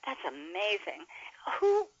 that's amazing.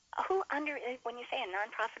 When you say a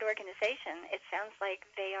nonprofit organization, it sounds like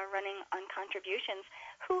they are running on contributions.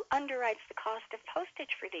 Who underwrites the cost of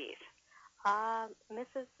postage for these?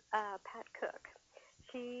 Mrs. Pat Cook.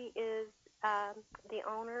 She is the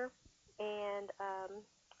owner, and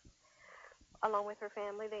along with her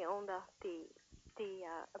family, they own the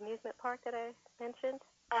amusement park that I mentioned.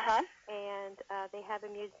 Uh-huh. And they have a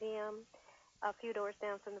museum a few doors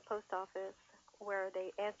down from the post office where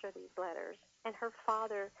they answer these letters. And her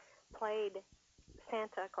father played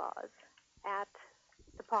Santa Claus at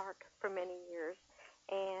the park for many years,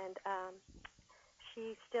 and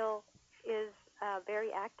she still is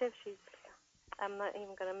very active. I'm not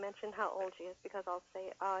even going to mention how old she is because I'll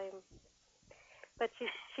say but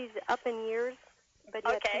she's up in years, but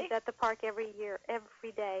yet she's at the park every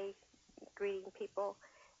day, greeting people,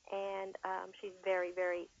 and she's very,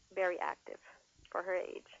 very, very active for her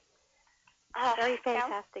age. Very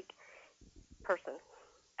fantastic person.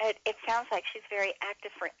 It sounds like she's very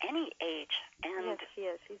active for any age. And yes, she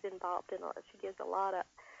is. She's involved in she gives a lot of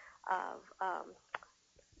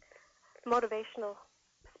motivational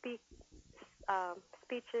speeches,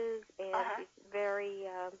 and she's very,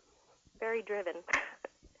 very driven.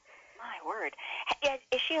 My word.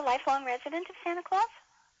 Is she a lifelong resident of Santa Claus?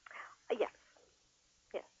 Yes.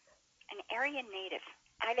 Yes. An area native.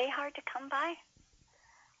 Are they hard to come by?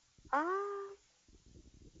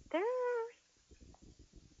 There's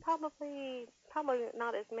probably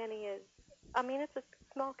not as many as, it's a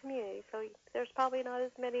small community, so there's probably not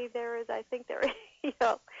as many there as I think there is,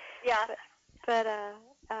 Yeah. But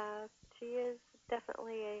she is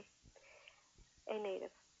definitely a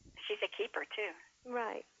native. She's a keeper, too.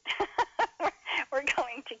 Right. We're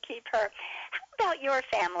going to keep her. How about your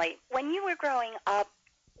family? When you were growing up,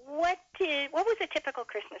 what was a typical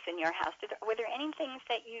Christmas in your house? Were there any things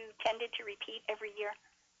that you tended to repeat every year?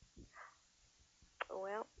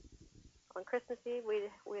 Well, on Christmas Eve,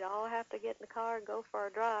 we'd all have to get in the car and go for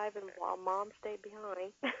a drive, and while Mom stayed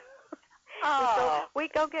behind. Oh.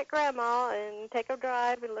 We'd go get Grandma and take a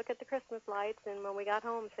drive and look at the Christmas lights, and when we got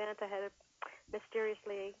home, Santa had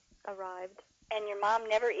mysteriously arrived. And your mom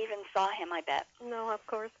never even saw him, I bet. No, of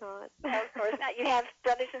course not. No, of course not. You have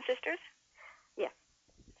brothers and sisters? Yes.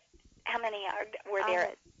 How many were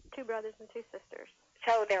there? 2 brothers and 2 sisters.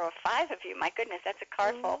 So there were 5 of you. My goodness, that's a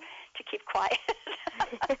car full to keep quiet.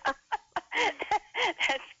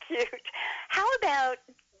 That's cute. How about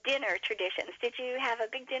dinner traditions? Did you have a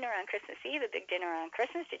big dinner on Christmas Eve, a big dinner on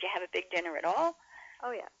Christmas? Did you have a big dinner at all?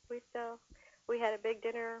 Oh, yeah. We had a big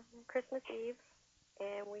dinner on Christmas Eve,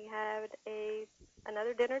 and we had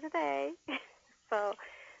another dinner today. So,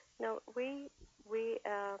 no, we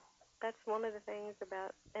that's one of the things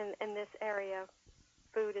about in this area,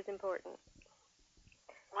 food is important.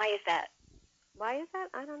 Why is that? Why is that?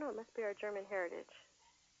 I don't know. It must be our German heritage.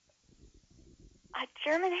 A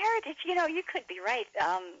German heritage? You could be right.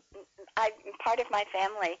 Part of my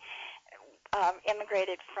family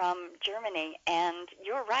immigrated from Germany, and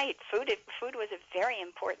you're right. Food was a very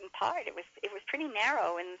important part. It was pretty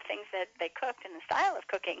narrow in the things that they cooked and the style of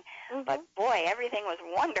cooking, but boy, everything was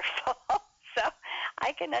wonderful. So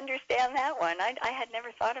I can understand that one. I had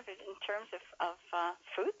never thought of it in terms of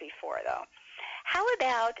food before, though. How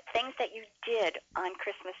about things that you did on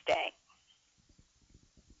Christmas Day?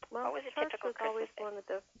 Well, What was a church typical was always Christmas day? one of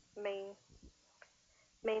the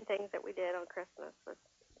main things that we did on Christmas. Was,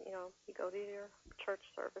 you go to your church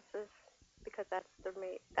services because that's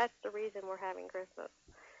the reason we're having Christmas.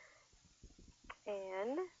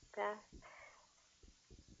 And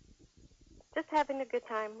just having a good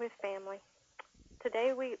time with family.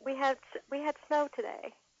 Today we had snow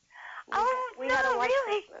today. We had a white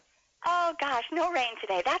really? Christmas. Oh gosh, no rain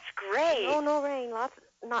today. That's great. No rain.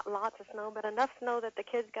 Not lots of snow, but enough snow that the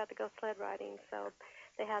kids got to go sled riding. So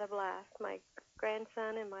they had a blast. My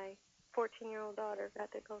grandson and my 14-year-old daughter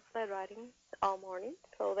got to go sled riding all morning,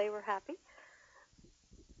 so they were happy.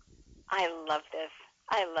 I love this.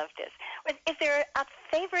 I love this. Is there a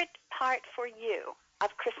favorite part for you of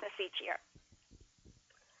Christmas each year?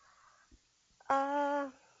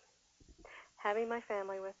 Having my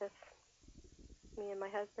family with us, me and my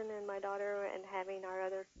husband and my daughter, and having our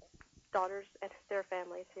other daughters and their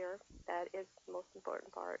families here. That is the most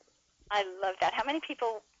important part. I love that. How many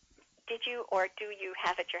people did you or do you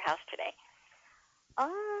have at your house today?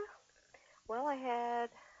 Well, I had,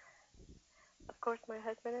 of course, my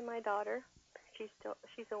husband and my daughter. She's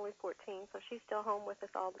only 14, so she's still home with us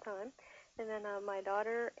all the time. And then my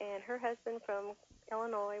daughter and her husband from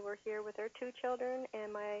Illinois were here with their 2 children,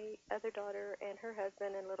 and my other daughter and her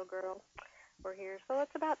husband and little girl were here. So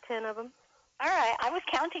it's about 10 of them. All right. I was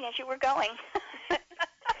counting as you were going.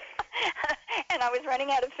 And I was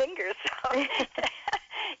running out of fingers. So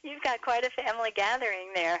you've got quite a family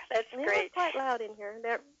gathering there. That's great. It's quite loud in here.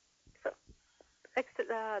 They're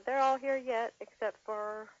all here yet, except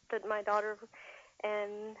for my daughter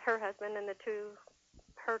and her husband and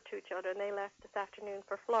her 2 children. They left this afternoon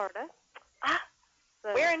for Florida.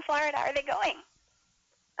 So, where in Florida are they going?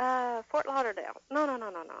 Fort Lauderdale. No.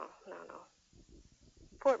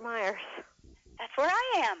 Fort Myers. That's where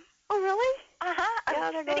I am. Oh, really? Uh-huh.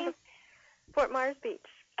 Yeah, they're going to Fort Myers Beach.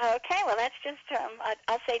 Okay, well, that's just,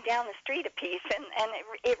 I'll say down the street a piece, and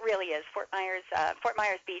it really is. Fort Myers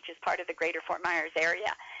Beach is part of the greater Fort Myers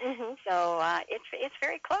area. Mm-hmm. So it's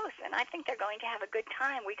very close, and I think they're going to have a good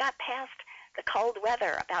time. We got past the cold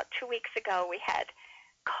weather. About 2 weeks ago, we had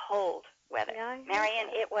cold weather. Yeah, Marion,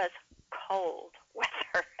 it was cold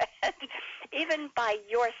weather. Even by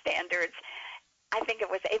your standards, I think it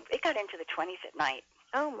got into the 20s at night.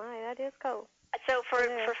 Oh, my, that is cold. So for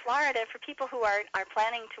Florida, for people who are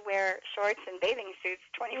planning to wear shorts and bathing suits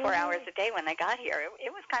 24 hours a day when they got here,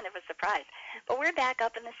 it was kind of a surprise. But we're back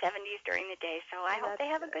up in the 70s during the day, so I hope they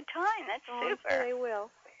have a good time. That's super. I'm sure they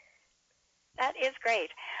will. That is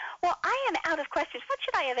great. Well, I am out of questions. What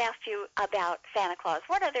should I have asked you about Santa Claus?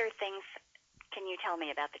 What other things can you tell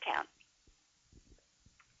me about the town?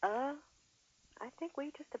 I think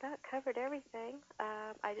we just about covered everything.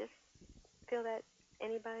 I just feel that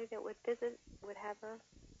anybody that would visit would have a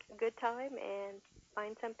good time and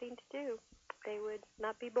find something to do. They would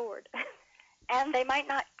not be bored. And they might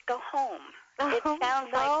not go home. It sounds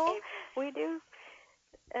like we do.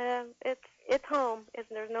 It's home.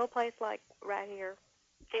 There's no place like right here.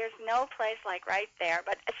 There's no place like right there.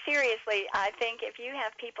 But seriously, I think if you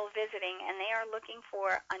have people visiting and they are looking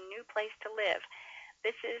for a new place to live,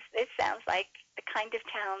 this sounds like the kind of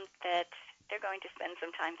town that they're going to spend some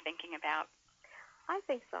time thinking about. I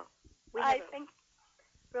think so. I think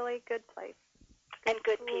really good place.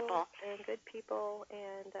 Good people. And good people,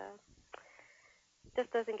 and just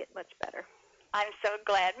doesn't get much better. I'm so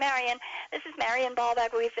glad. Marion, this is Marion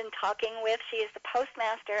Baldock we've been talking with. She is the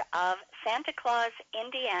postmaster of Santa Claus,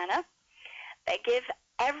 Indiana. They give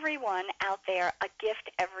everyone out there a gift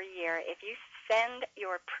every year. If you send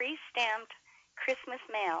your pre-stamped Christmas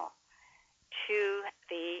mail to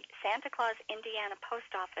the Santa Claus, Indiana post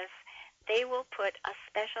office, they will put a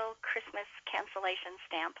special Christmas cancellation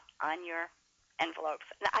stamp on your envelopes.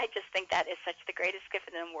 And I just think that is such the greatest gift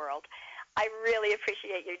in the world. I really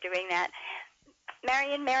appreciate you doing that.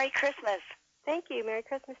 Marion, Merry Christmas. Thank you. Merry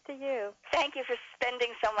Christmas to you. Thank you for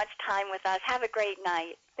spending so much time with us. Have a great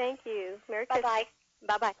night. Thank you. Merry Bye-bye.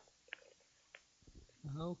 Christmas.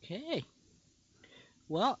 Bye-bye. Okay.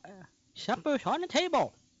 Well, supper's on the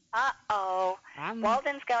table. Uh-oh.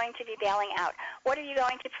 Walden's going to be bailing out. What are you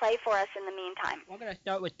going to play for us in the meantime? We're going to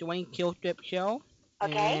start with Dwayne Killstrip Show.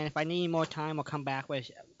 Okay. And if I need more time, I'll come back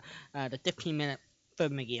with the 15-minute for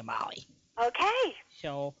McGee and Molly. Okay.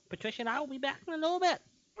 So, Patricia and I will be back in a little bit.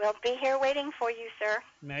 We'll be here waiting for you, sir.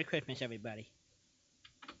 Merry Christmas, everybody.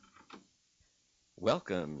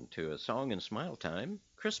 Welcome to A Song and Smile Time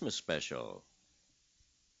Christmas Special.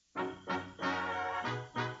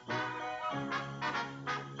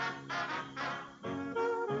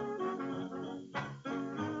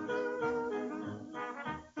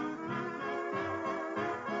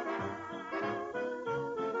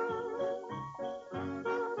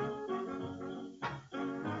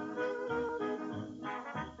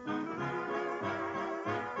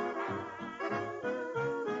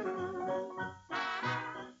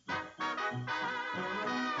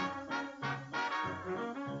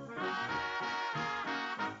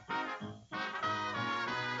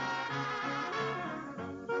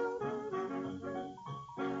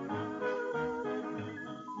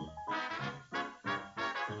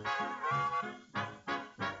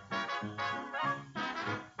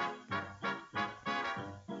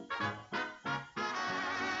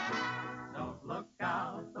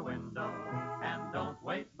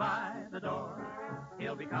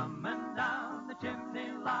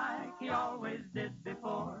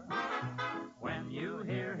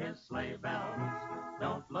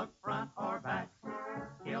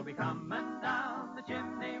 coming down the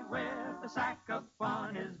chimney with a sack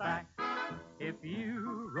upon his back. If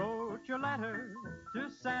you wrote your letter to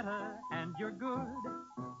Santa and you're good,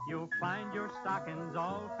 you'll find your stockings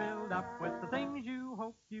all filled up with the things you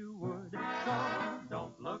hoped you would. So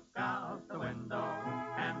don't look out the window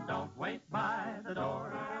and don't wait by the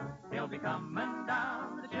door. He'll be coming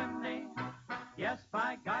down the chimney. Yes,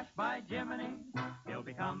 by gosh, by Jiminy. He'll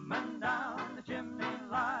be coming down the chimney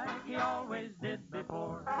like he always did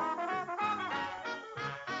before.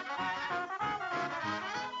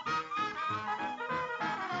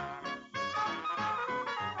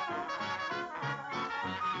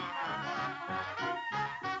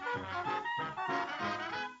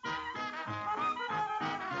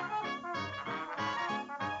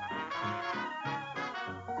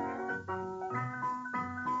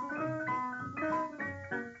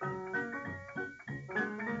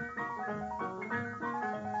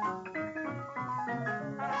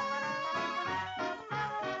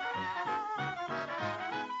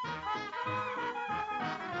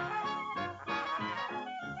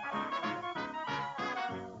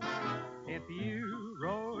 If you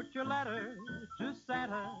wrote your letter to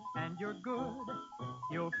Santa and you're good,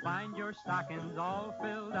 you'll find your stockings all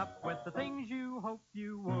filled up with the things you hoped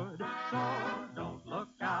you would. So don't look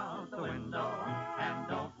out the window and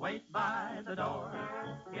don't wait by the door.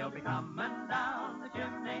 He'll be coming down the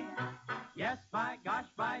chimney. Yes, by gosh,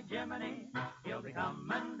 by Jiminy. He'll be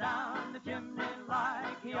coming down the chimney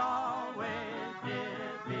like he always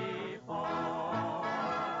did before.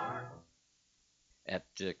 At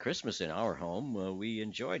Christmas in our home, we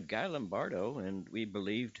enjoyed Guy Lombardo, and we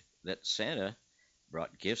believed that Santa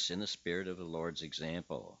brought gifts in the spirit of the Lord's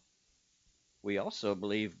example. We also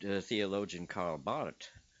believed theologian Karl Barth,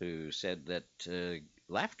 who said that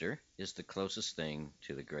laughter is the closest thing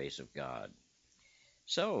to the grace of God.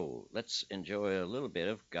 So let's enjoy a little bit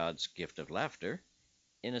of God's gift of laughter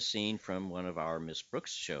in a scene from one of our Miss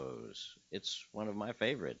Brooks shows. It's one of my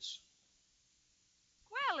favorites.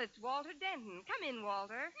 Well, it's Walter Denton. Come in,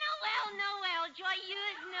 Walter. Noel,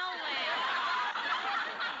 joyeux Noel.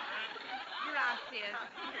 Gracias.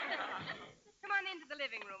 Come on into the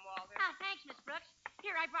living room, Walter. Ah, thanks, Miss Brooks.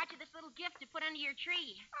 Here, I brought you this little gift to put under your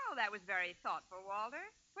tree. Oh, that was very thoughtful, Walter.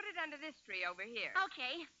 Put it under this tree over here.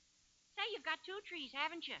 Okay. Say, you've got two trees,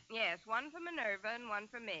 haven't you? Yes, one for Minerva and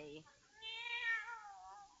one for me.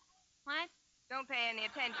 What? Don't pay any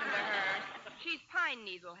attention to her. She's pine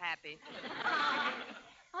needle happy.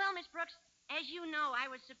 Well, Miss Brooks, as you know, I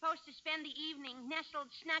was supposed to spend the evening nestled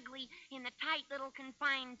snugly in the tight little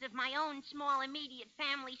confines of my own small immediate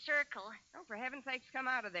family circle. Oh, for heaven's sakes, come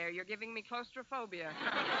out of there. You're giving me claustrophobia.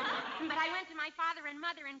 But I went to my father and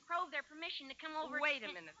mother and crowed their permission to come over. Wait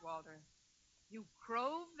a minute, Walter. You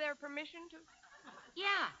crove their permission to?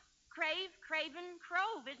 Yeah. Crave, craven,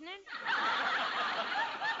 crove, isn't it?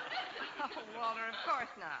 Oh, Walter, of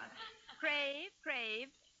course not. Crave,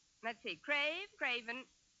 craved. Let's see. Crave, craven.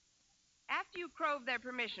 After you crove their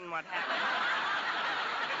permission, what happened?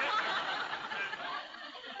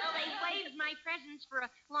 Well, they waved my presents for a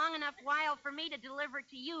long enough while for me to deliver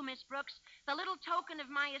to you, Miss Brooks, the little token of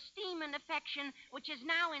my esteem and affection, which is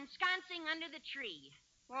now ensconcing under the tree.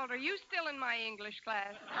 Walter, are you still in my English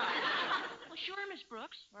class? Well, sure, Miss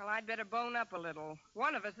Brooks. Well, I'd better bone up a little.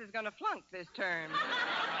 One of us is going to flunk this term.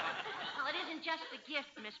 Well, it isn't just the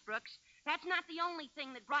gift, Miss Brooks. That's not the only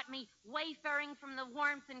thing that brought me wayfaring from the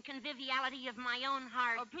warmth and conviviality of my own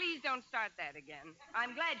heart. Oh, please don't start that again.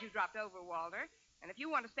 I'm glad you dropped over, Walter. And if you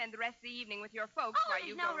want to spend the rest of the evening with your folks, Oh, why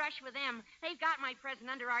there's you no go... rush with them. They've got my present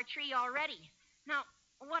under our tree already. Now,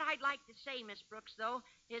 what I'd like to say, Miss Brooks, though,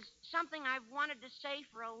 is something I've wanted to say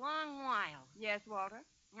for a long while. Yes, Walter?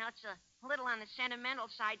 Now, it's a little on the sentimental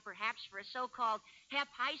side, perhaps, for a so-called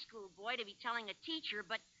hep high school boy to be telling a teacher,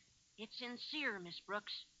 but it's sincere, Miss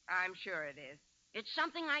Brooks. I'm sure it is. It's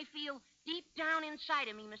something I feel deep down inside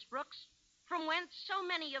of me, Miss Brooks, from whence so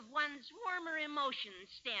many of one's warmer emotions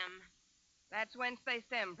stem. That's whence they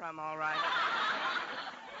stem from, all right.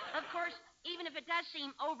 Of course, even if it does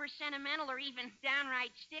seem over-sentimental or even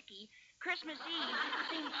downright sticky, Christmas Eve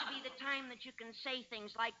seems to be the time that you can say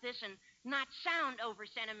things like this and not sound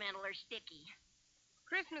over-sentimental or sticky.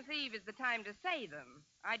 Christmas Eve is the time to say them.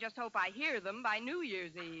 I just hope I hear them by New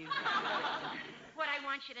Year's Eve. What I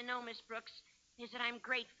want you to know, Miss Brooks, is that I'm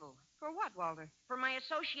grateful. For what, Walter? For my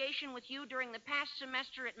association with you during the past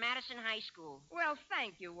semester at Madison High School. Well,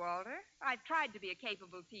 thank you, Walter. I've tried to be a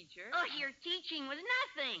capable teacher. Oh, your teaching was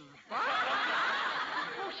nothing. What?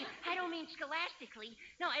 Oh, I don't mean scholastically.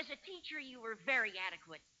 No, as a teacher, you were very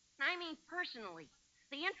adequate. I mean personally.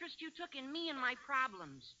 The interest you took in me and my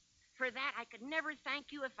problems. For that, I could never thank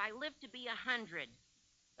you if I lived to be 100.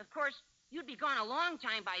 Of course, you'd be gone a long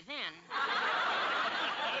time by then.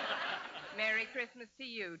 Merry Christmas to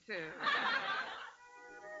you, too.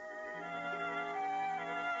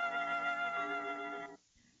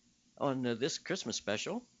 On this Christmas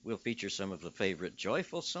special, we'll feature some of the favorite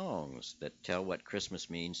joyful songs that tell what Christmas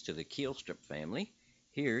means to the Keelstrip family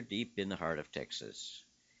here deep in the heart of Texas.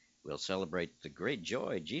 We'll celebrate the great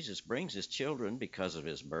joy Jesus brings his children because of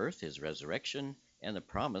his birth, his resurrection, and the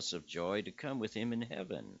promise of joy to come with him in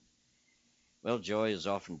heaven. Well, joy is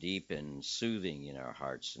often deep and soothing in our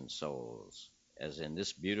hearts and souls, as in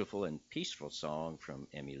this beautiful and peaceful song from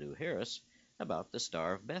Emmylou Harris about the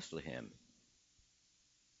Star of Bethlehem.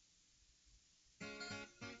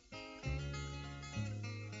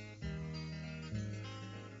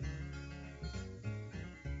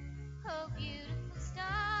 Oh, beautiful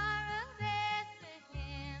star of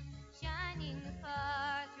Bethlehem, shining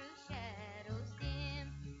afar through shadows dim,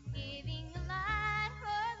 giving a light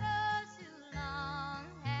for those who long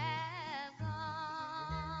have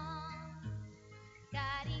gone,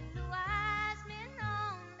 guiding the wise men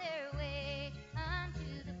on their way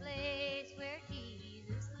unto the place where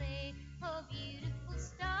Jesus lay. Oh, beautiful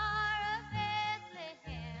star of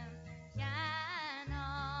Bethlehem, shine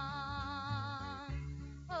on.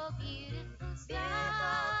 Oh, beautiful star,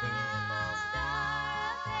 beautiful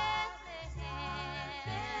star of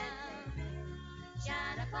Bethlehem,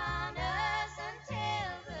 shine upon us until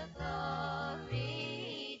the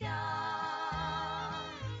glory dawns.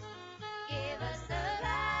 Give us the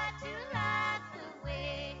light to light the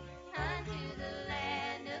way unto the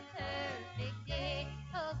land of perfect day.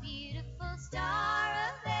 Oh, beautiful star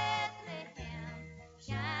of Bethlehem,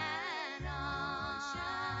 shine on.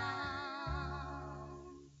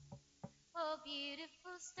 Oh,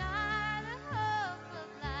 beautiful star, the hope of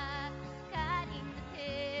life, guiding the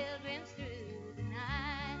pilgrims through the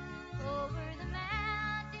night, over the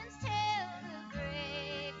mountains till the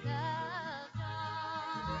break of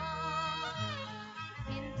dawn.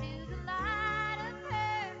 Into the light of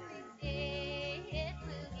perfect day, it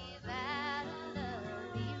will give out a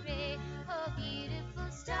lovely ray. Oh, beautiful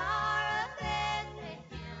star of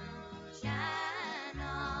Bethlehem, shine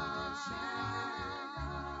on.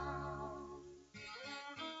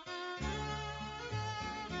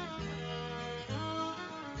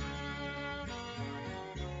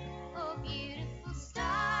 Oh, beautiful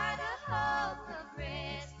star, the hope of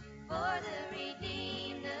rest for the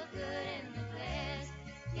redeemed, the good and the blessed.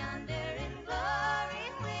 Yonder in glory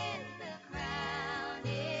when the crown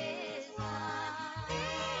is won,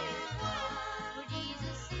 for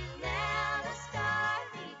Jesus is now the star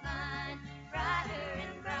divine, brighter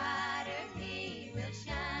and brighter he will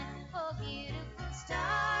shine. Oh, beautiful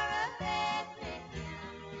star of Bethlehem,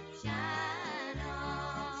 shine on.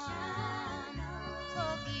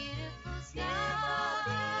 Oh, beautiful star,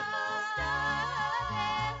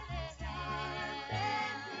 Bethlehem,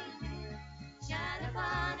 shine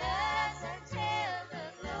upon us until the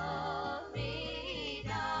glory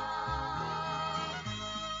dawns.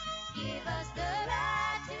 Give us the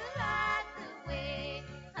light to light the way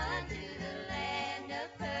unto the land of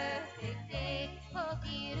perfect day. Oh,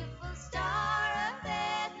 beautiful star of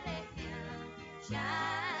Bethlehem,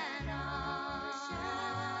 shine on.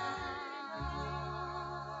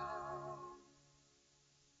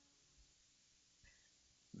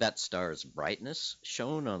 That star's brightness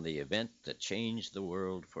shone on the event that changed the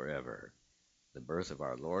world forever, the birth of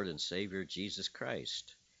our Lord and Savior Jesus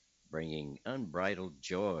Christ, bringing unbridled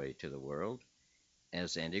joy to the world,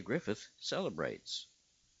 as Andy Griffith celebrates.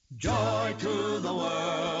 Joy to the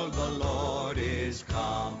world, the Lord is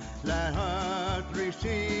come. Let earth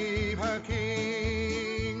receive her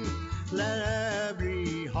King. Let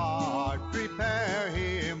every heart prepare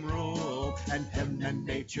him room. And heaven and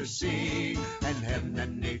nature sing, and heaven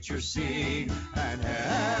and nature sing, and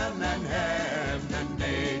heaven and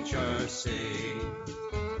nature sing.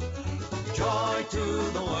 Joy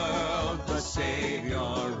to the world, the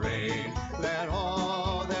Savior reign. Let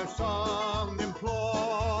all their song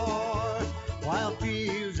implore, while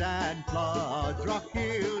fields and floods, rock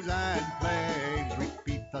hills and plains,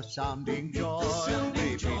 repeat the sounding joy,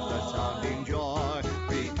 repeat the sounding joy,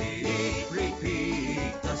 repeat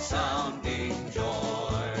the sounding joy.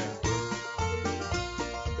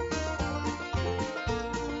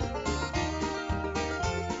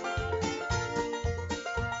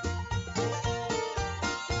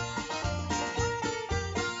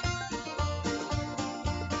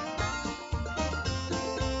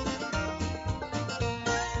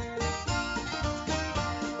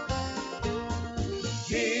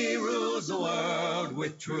 He rules the world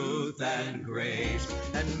with truth and grace,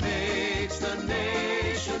 and makes the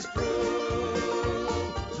nations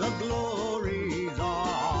prove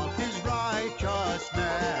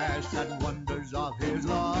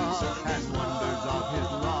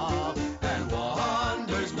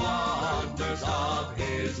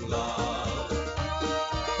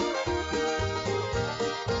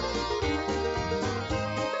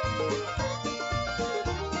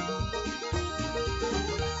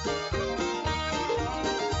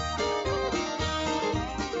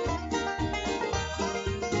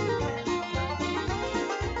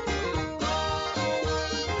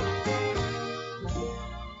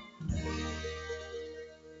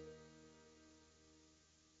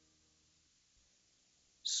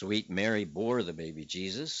Sweet Mary bore the baby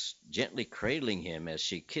Jesus, gently cradling him as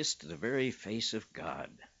she kissed the very face of God.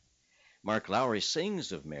 Mark Lowry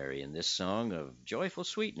sings of Mary in this song of joyful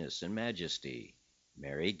sweetness and majesty.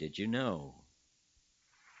 Mary, did you know?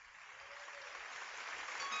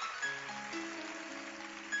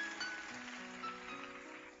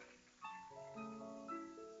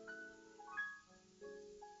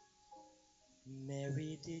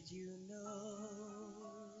 Mary, did you know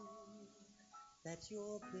that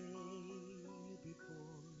your baby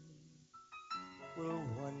boy will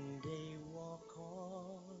one day walk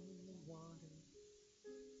on water?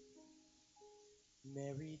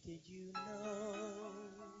 Mary, did you know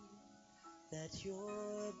that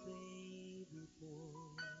your baby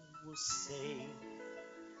boy will save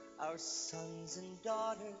our sons and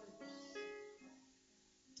daughters?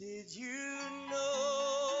 Did you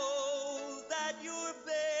know that your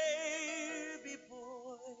baby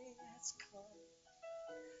boy has come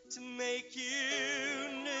to make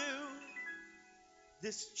you new?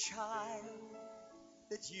 This child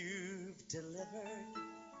that you've delivered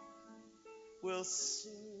will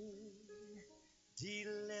soon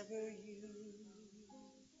deliver you.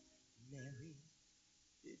 Mary,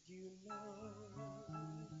 did you know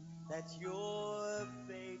that your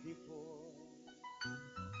baby boy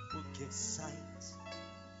will give sight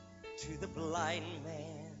to the blind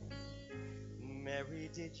man? Mary,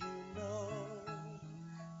 did you know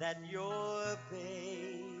that your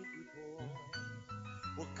baby boy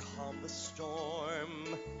will calm the storm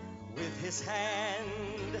with his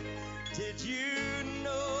hand? Did you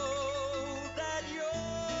know that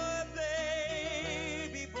your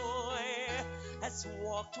baby boy has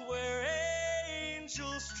walked where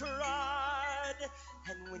angels trod?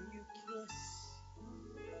 And when you kiss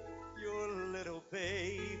your little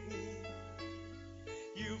baby,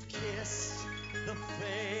 you've kissed the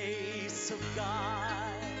face of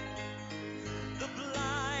God. The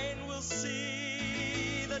blind will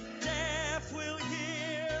see, the deaf will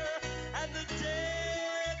hear, and the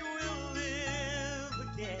dead will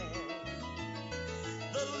live again.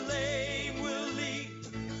 The lame will leap,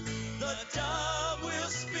 the dumb will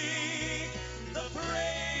speak, the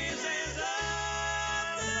praises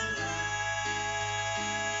of the Lord.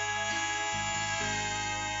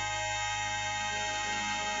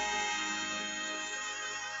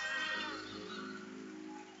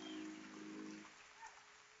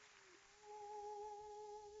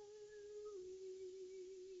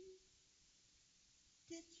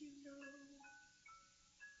 Did you know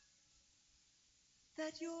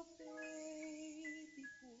that your baby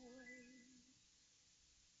boy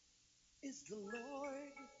is the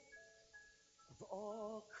Lord of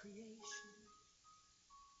all creation?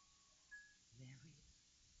 Mary,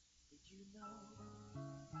 did you know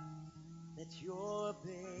that your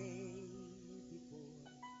baby boy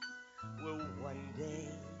will one day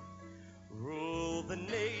rule the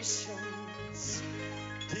nations?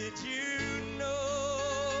 Did you know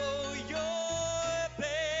your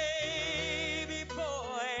baby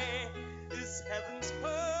boy is heaven's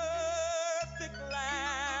perfect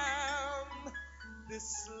lamb? This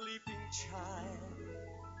sleeping child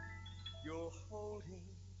you're holding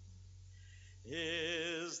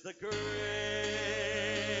is the great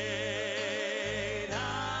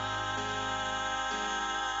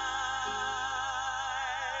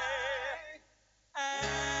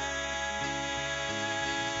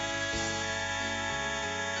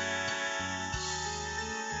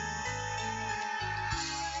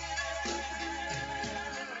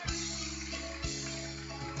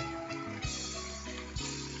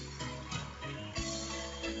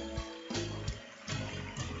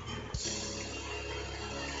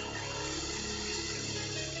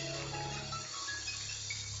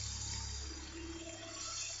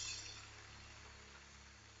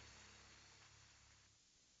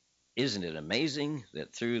Isn't it amazing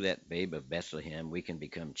that through that babe of Bethlehem we can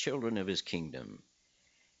become children of his kingdom?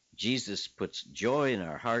 Jesus puts joy in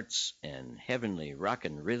our hearts and heavenly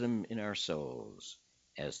rockin' rhythm in our souls,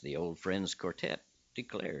 as the Old Friends Quartet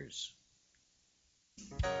declares.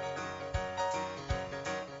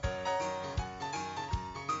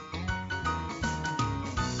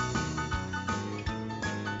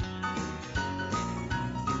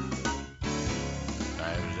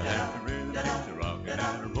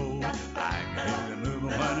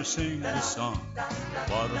 Sing this song.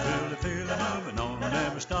 What a feeling moving on and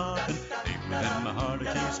never stopping. Deep within my heart it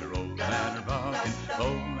keeps a rolling and a rocking,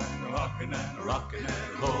 rolling and a rocking and a rocking and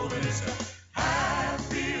a rolling. It's a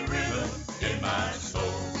happy rhythm in my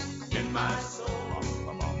soul, in my soul.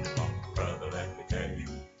 Brother, let me tell you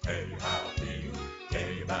how I feel,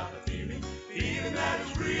 tell you about the feeling that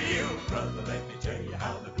is real. Brother, let me tell you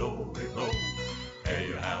how the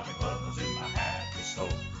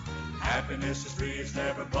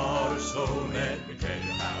heart or soul. Let me tell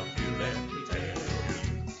you how I feel, let me tell you.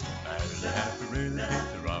 There's a happy rhythm,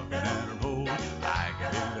 it's a rockin' and a roll. I can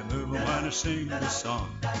feel it moving when I sing this song.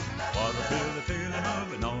 What I feel, the feeling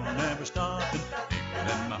moving on, never stopping. Deep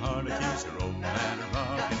in my heart it keeps a rolling and a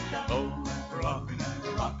rocking, rocking and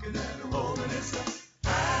a rocking and a rolling. It's a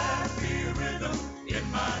happy rhythm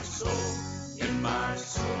in my soul, in my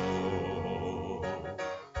soul.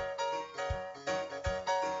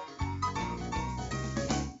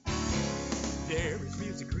 There is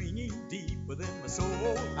music ringing deep within my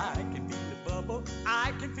soul. I can feel it bubble,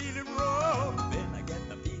 I can feel it roll. Then I get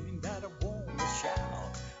the feeling that I want to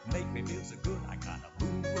shout. Make me feel so good, I gotta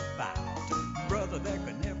move about. Brother, there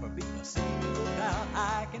can never be a single doubt.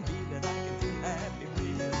 I can feel it, I can feel happy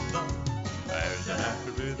rhythm. There's a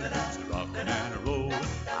happy rhythm, it's a rockin' and a roll.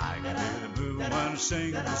 I can feel it moving when I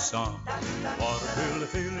sing this song. What I feel, the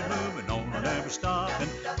feeling moving on and never stopping.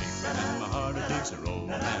 Deep in my heart it keeps a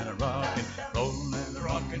rolling and a rocking, rolling and a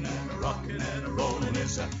rocking and a rocking and a rolling.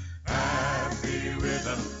 It's a happy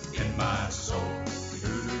rhythm in my soul.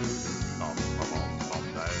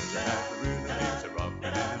 There's a happy rhythm, it's a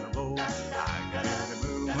rockin' and a roll. I can hear it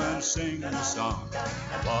move when I sing the song.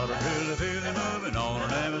 What I feel, the feeling moving on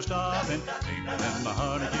and never stopping. Deep in my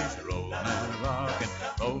heart it keeps a rolling and a rocking,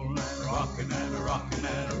 rolling and a rocking and a rocking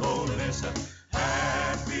and a rolling. It's a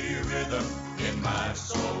happy rhythm in my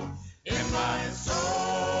soul, in my soul.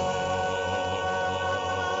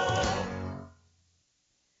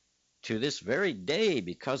 To this very day,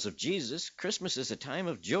 because of Jesus, Christmas is a time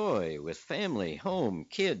of joy with family, home,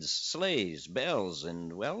 kids, sleighs, bells,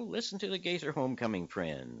 and, well, listen to the Gaither Homecoming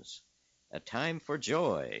Friends. A time for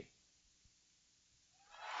joy.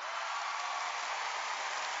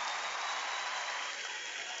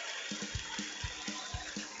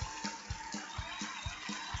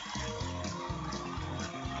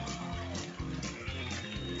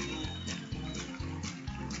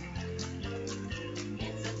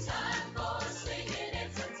 It's a time for singing,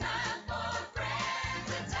 it's a time for friends,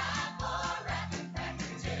 a time for rapping,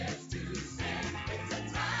 cracking jokes to sing. It's a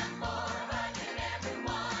time for hugging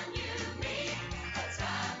everyone you meet, a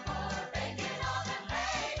time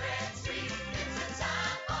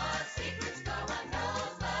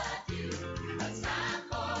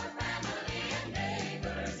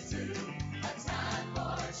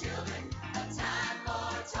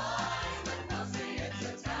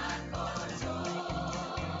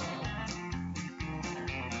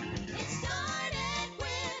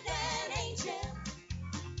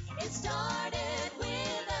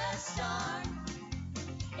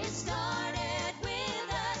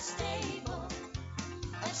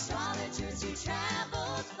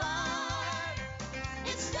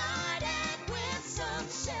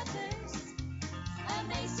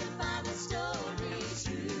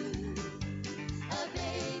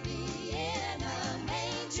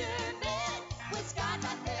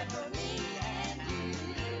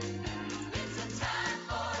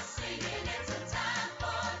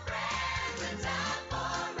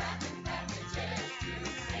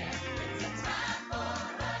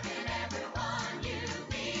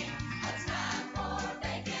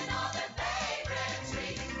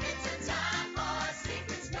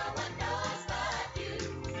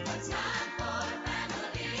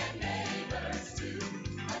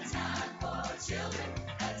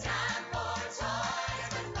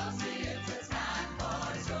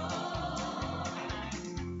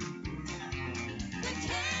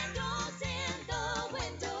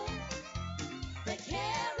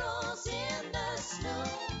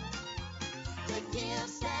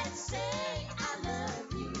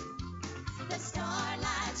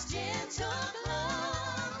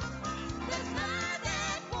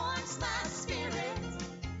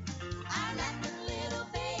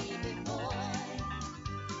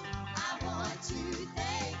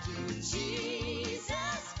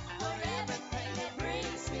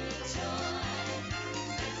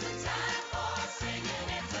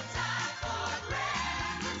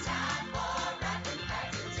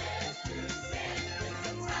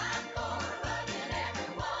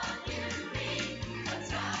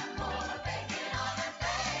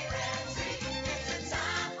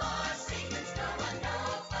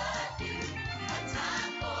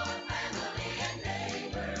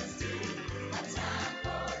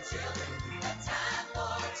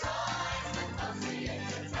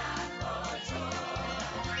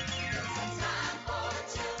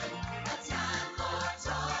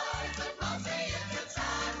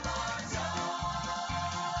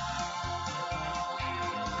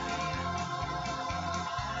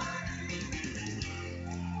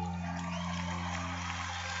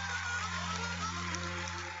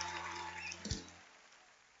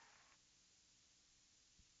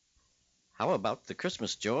How about the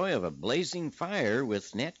Christmas joy of a blazing fire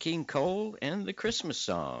with Nat King Cole and the Christmas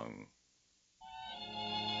song?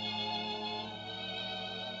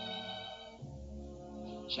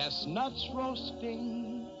 Chestnuts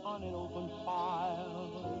roasting on an open fire,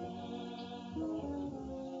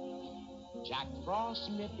 Jack Frost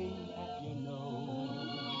nipping at your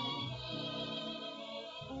nose,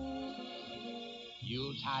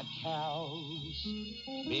 Yuletide carols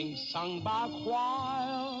being sung by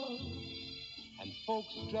choir, and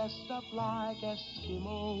folks dressed up like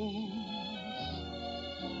Eskimos.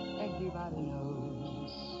 Everybody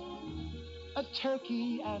knows a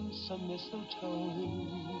turkey and some mistletoe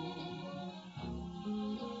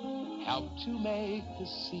help to make the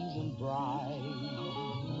season bright.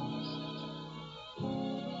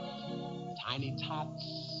 Tiny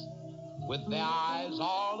tots with their eyes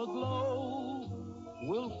all aglow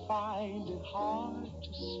will find it hard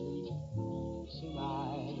to sleep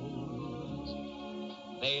tonight.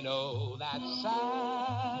 They know that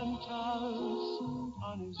Santa's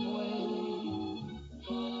on his way.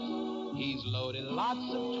 He's loaded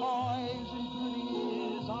lots of toys and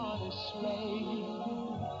goodies on his sleigh.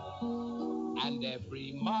 And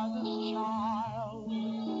every mother's child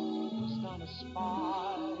is gonna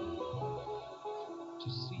spy to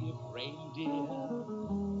see if reindeer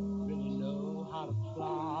really know how to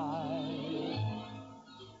fly.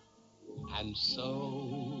 And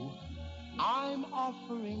so I'm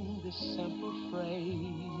offering this simple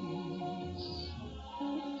phrase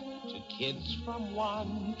to kids from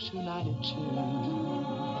 1 to 92.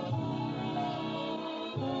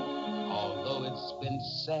 Although it's been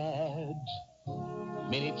said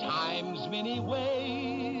many times, many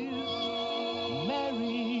ways,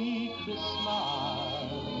 Merry Christmas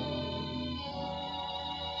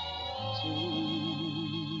to you.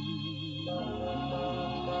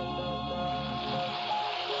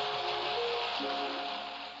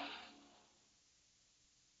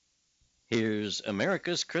 Here's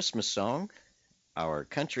America's Christmas song, our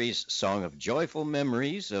country's song of joyful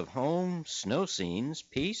memories of home, snow scenes,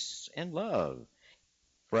 peace, and love.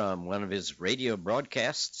 From one of his radio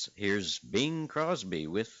broadcasts, here's Bing Crosby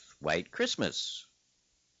with White Christmas.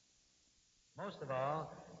 Most of all,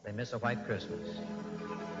 they miss a white Christmas.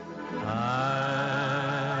 I'm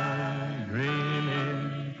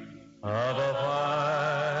dreaming of a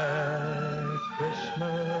white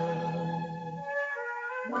Christmas,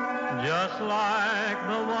 just like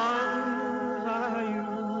the ones I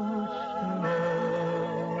used to know,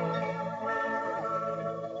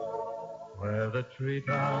 where the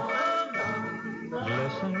treetops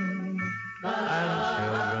glisten and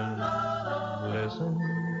children listen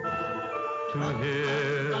to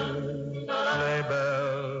hear sleigh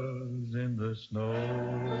bells in the snow.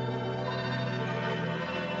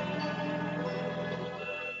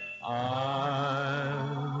 I'm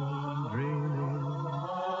dreaming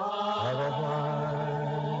of a white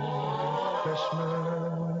Christmas,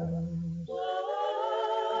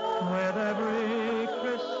 with every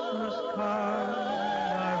Christmas card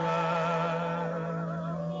I write.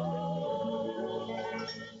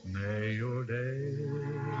 May your day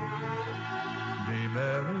be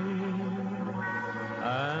merry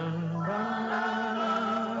and bright,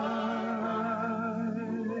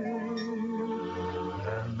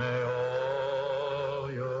 and may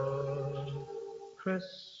all your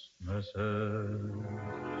Christmases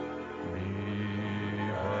be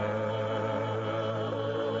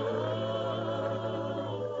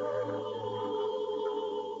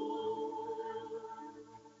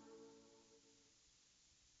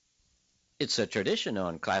It's a tradition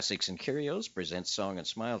on Classics and Curios presents Song and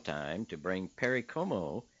Smile Time to bring Perry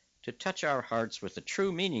Como to touch our hearts with the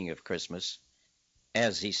true meaning of Christmas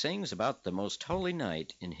as he sings about the most holy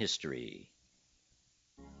night in history.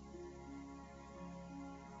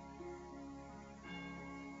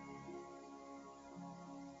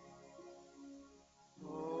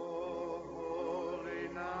 Oh, holy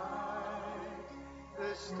night,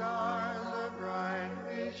 the stars are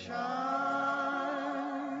brightly shining.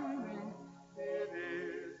 It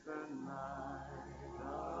is the night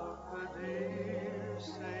of the dear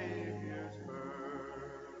Savior's birth.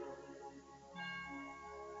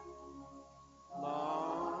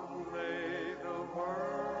 Long lay the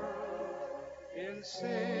world in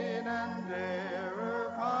sin and error